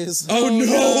boys. Oh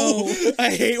no! I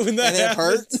hate when that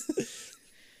happens. It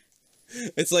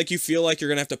hurt. It's like you feel like you're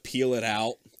gonna have to peel it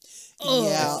out. Oh.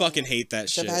 Yeah. I fucking hate that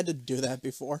shit. I've had to do that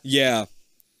before. Yeah.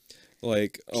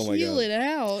 Like, oh my god. Peel it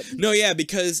out. No, yeah,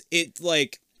 because it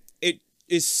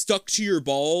is stuck to your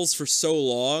balls for so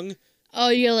long. Oh,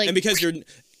 you're like... And because you're...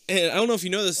 And I don't know if you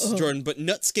know this, Jordan, but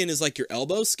nut skin is like your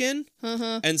elbow skin.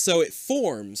 And so it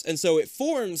forms. And so it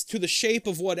forms to the shape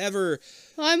of whatever...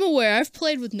 I'm aware. I've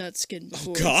played with nut skin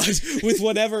before. Oh, God. With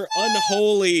whatever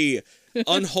unholy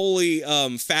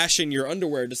fashion your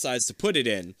underwear decides to put it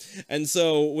in. And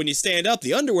so when you stand up,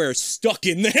 the underwear is stuck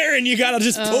in there and you gotta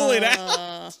just pull it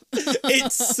out.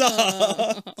 It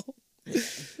sucks.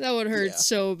 That would hurt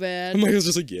so bad. Michael's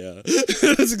just like, yeah.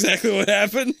 That's exactly what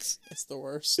happened. It's the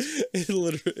worst.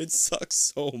 It sucks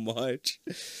so much.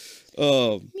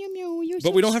 Meow, meow, you're but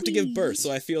so we don't have to give sweet. birth,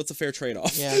 so I feel it's a fair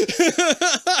trade-off. Yeah.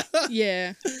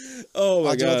 Yeah. Oh my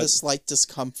I'll god. deal with a slight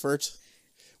discomfort.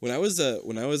 When I was a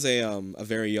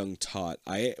very young tot,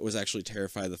 I was actually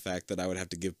terrified of the fact that I would have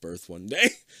to give birth one day.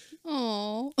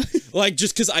 Aww. Like,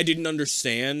 just because I didn't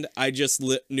understand, I just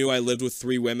knew I lived with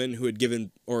 3 women who had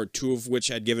given, or 2 of which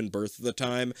had given birth at the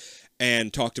time,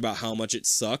 and talked about how much it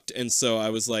sucked, and so I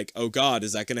was like, oh god,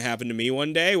 is that going to happen to me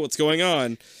one day? What's going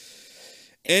on?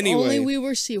 Anyway. If only we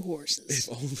were seahorses.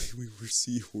 If only we were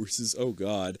seahorses. Oh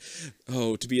god.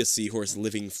 Oh, to be a seahorse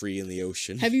living free in the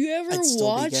ocean. Have you ever I'd still be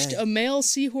watched gay. a male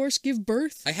seahorse give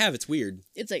birth? I have, it's weird.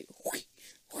 It's like...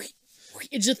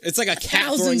 It's just It's like a cat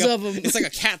thousands throwing up. of them. It's like a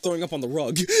cat throwing up on the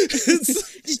rug.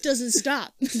 It just doesn't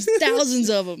stop. There's thousands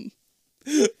of them.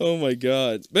 Oh my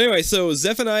god. But anyway, so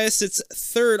Zephaniah sits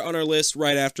 3rd on our list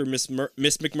right after Miss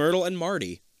McMyrtle and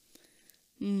Marty.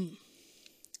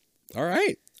 All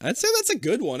right. I'd say that's a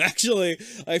good one, actually.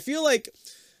 I feel like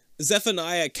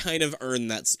Zephaniah kind of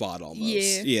earned that spot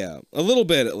almost. Yeah, a little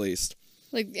bit at least.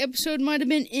 Like, the episode might have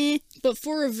been but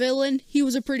for a villain, he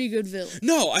was a pretty good villain.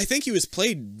 No, I think he was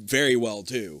played very well,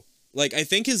 too. Like, I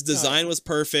think his design was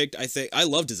perfect. I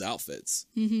loved his outfits.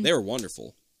 They were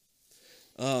wonderful.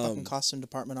 Fucking costume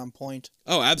department on point.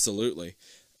 Oh, absolutely.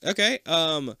 Okay,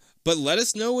 but let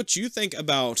us know what you think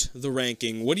about the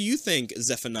ranking. What do you think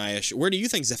Zephaniah where do you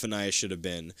think Zephaniah should have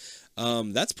been?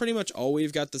 That's pretty much all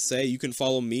we've got to say. You can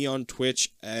follow me on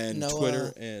Twitch and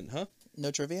Twitter and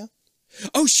No trivia?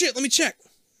 Oh shit, let me check.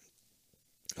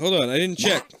 Hold on, I didn't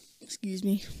check. Excuse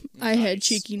me. I had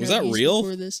cheeky Was that nuggies real?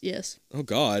 before this. Yes. Oh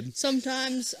god.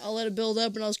 Sometimes I'll let it build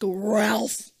up and I'll just go,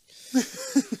 Ralph.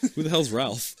 Who the hell's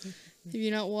Ralph? Have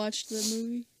you not watched the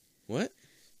movie? What?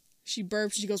 She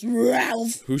burps, she goes,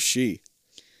 Ralph. Who's she?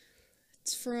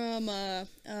 It's from,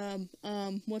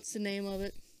 what's the name of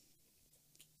it?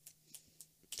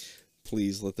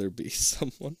 Please let there be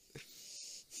someone.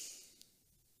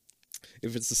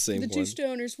 If it's the same The one. two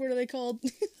stoners, what are they called?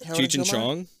 Cheech and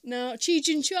Chong? No, Cheech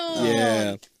and Chong.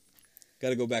 Yeah.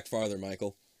 Gotta go back farther,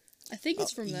 Michael. I think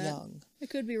it's from that. Young. I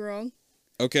could be wrong.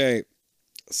 Okay.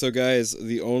 So guys,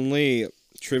 the only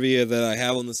trivia that I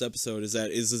have on this episode is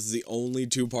that this is the only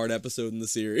 2-part episode in the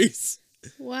series.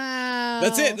 Wow.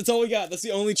 That's it. That's all we got. That's the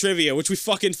only trivia, which we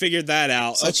fucking figured that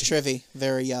out. Such trivia.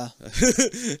 Very,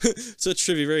 Such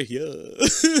trivia, very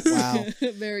wow.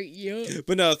 Very young.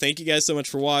 But no, thank you guys so much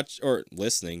for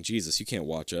listening. Jesus, you can't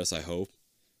watch us, I hope.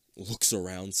 Looks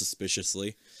around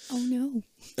suspiciously. Oh no.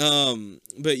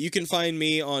 But you can find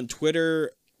me on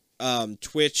Twitter,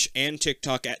 Twitch, and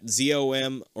TikTok at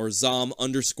ZOM or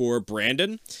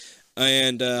ZOM_Brandon.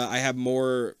 And I have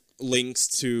more links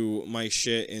to my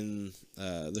shit in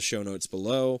the show notes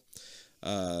below.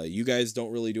 You guys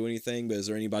don't really do anything, but is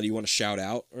there anybody you want to shout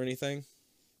out or anything?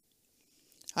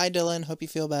 Hi, Dylan. Hope you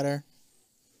feel better.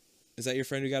 Is that your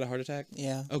friend who got a heart attack?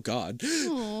 Yeah. Oh, God.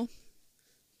 Aw.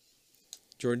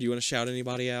 Jordan, do you want to shout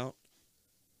anybody out?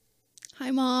 Hi,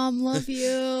 Mom. Love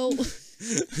you.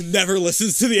 Never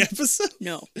listens to the episode.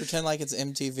 No. Pretend like it's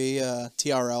MTV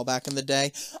TRL back in the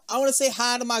day. I want to say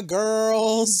hi to my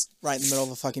girls. Right in the middle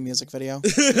of a fucking music video.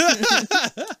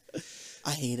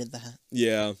 I hated that.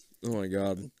 Yeah. Oh, my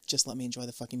God. Just let me enjoy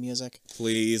the fucking music.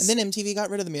 Please. And then MTV got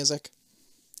rid of the music.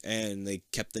 And they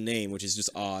kept the name, which is just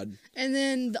odd. And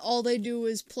then all they do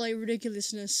is play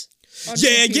ridiculousness.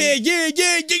 Yeah.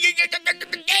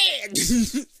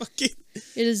 Fucking.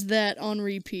 It is that on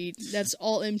repeat. That's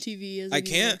all MTV is. I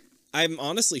can't. I'm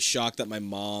honestly shocked that my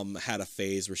mom had a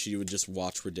phase where she would just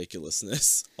watch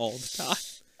ridiculousness all the time.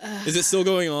 Is it still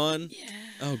going on? Yeah.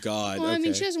 Oh God. Well, I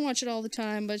mean, okay. she doesn't watch it all the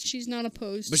time, but she's not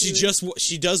opposed. But to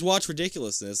she does watch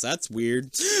ridiculousness. That's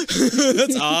weird.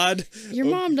 That's odd. Your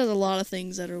mom does a lot of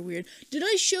things that are weird. Did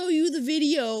I show you the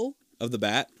video Of the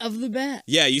bat? of the bat?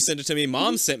 Yeah, you sent it to me.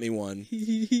 Mom sent me one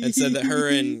and said that her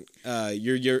and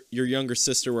your younger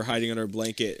sister were hiding under a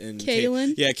blanket. And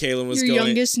Kaylin? Kaylin was Your going.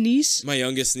 youngest niece? My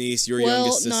youngest niece. Your Well,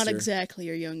 youngest sister. not exactly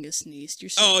your youngest niece. Your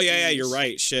Oh yeah, niece. you're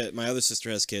right. Shit, my other sister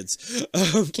has kids.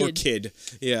 Or kid.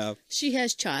 Yeah. She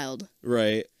has child.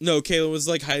 Right. No, Kaylin was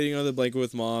like hiding under the blanket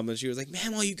with mom, and she was like,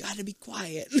 "Mama, you gotta be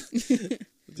quiet,"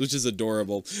 which is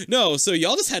adorable. No, so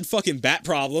y'all just had fucking bat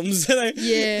problems, and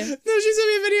Yeah. No, she sent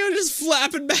me a video just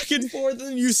flapping back and forth,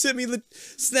 and you sent me the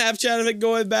Snapchat of it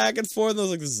going back and forth, and I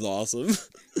was like, "This is awesome."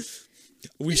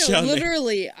 We No, shall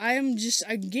literally, I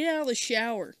get out of the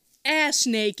shower, ass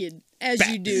naked, as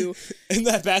you do, and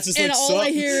that bat's just and like, all I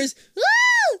 "Sup?" hear is,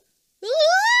 "Ah! Ah!"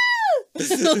 I'm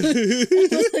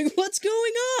like, what's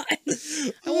going on?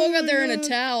 I walk out there in a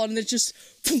towel, and it's just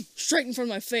straight in front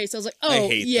of my face. I was like, oh,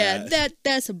 yeah,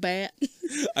 that's a bat.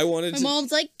 I wanted My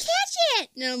mom's like, catch it!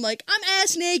 And I'm like, I'm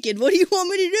ass naked. What do you want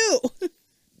me to do?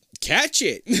 Catch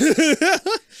it.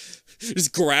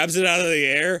 Just grabs it out of the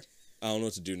air. I don't know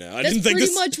what to do now. That's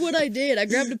pretty much what I did. I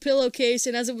grabbed a pillowcase,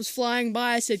 and as it was flying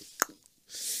by, I said,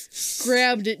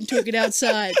 grabbed it and took it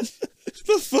outside.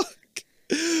 The fuck?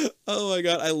 Oh my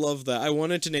god, I love that. I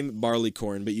wanted to name it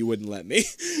Barleycorn, but you wouldn't let me.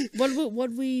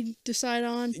 What'd we decide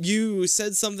on? You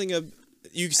said something of...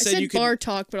 You said you could...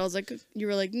 Bartok, but I was like, you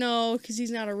were like, no, because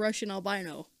he's not a Russian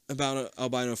albino. About an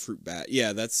albino fruit bat.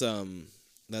 Yeah, that's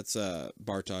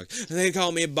Bartok. And they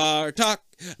call me Bartok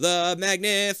the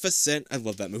Magnificent. I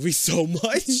love that movie so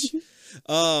much.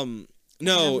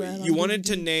 No, you wanted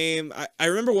to name... I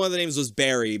remember one of the names was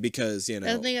Barry because, you know...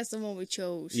 I think that's the one we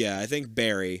chose. Yeah, I think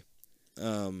Barry.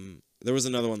 There was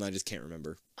another one that I just can't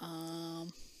remember.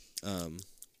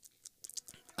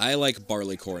 I like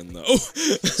Barleycorn, though.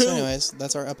 So anyways,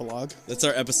 that's our epilogue. That's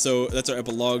our episode. That's our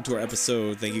epilogue to our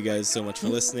episode. Thank you guys so much for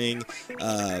listening.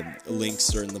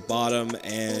 Links are in the bottom,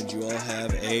 and you all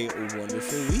have a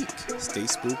wonderful week. Stay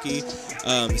spooky,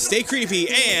 stay creepy,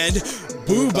 and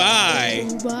boo-bye.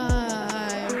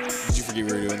 Bye. Did you forget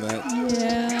we were doing that?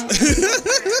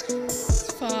 Yeah.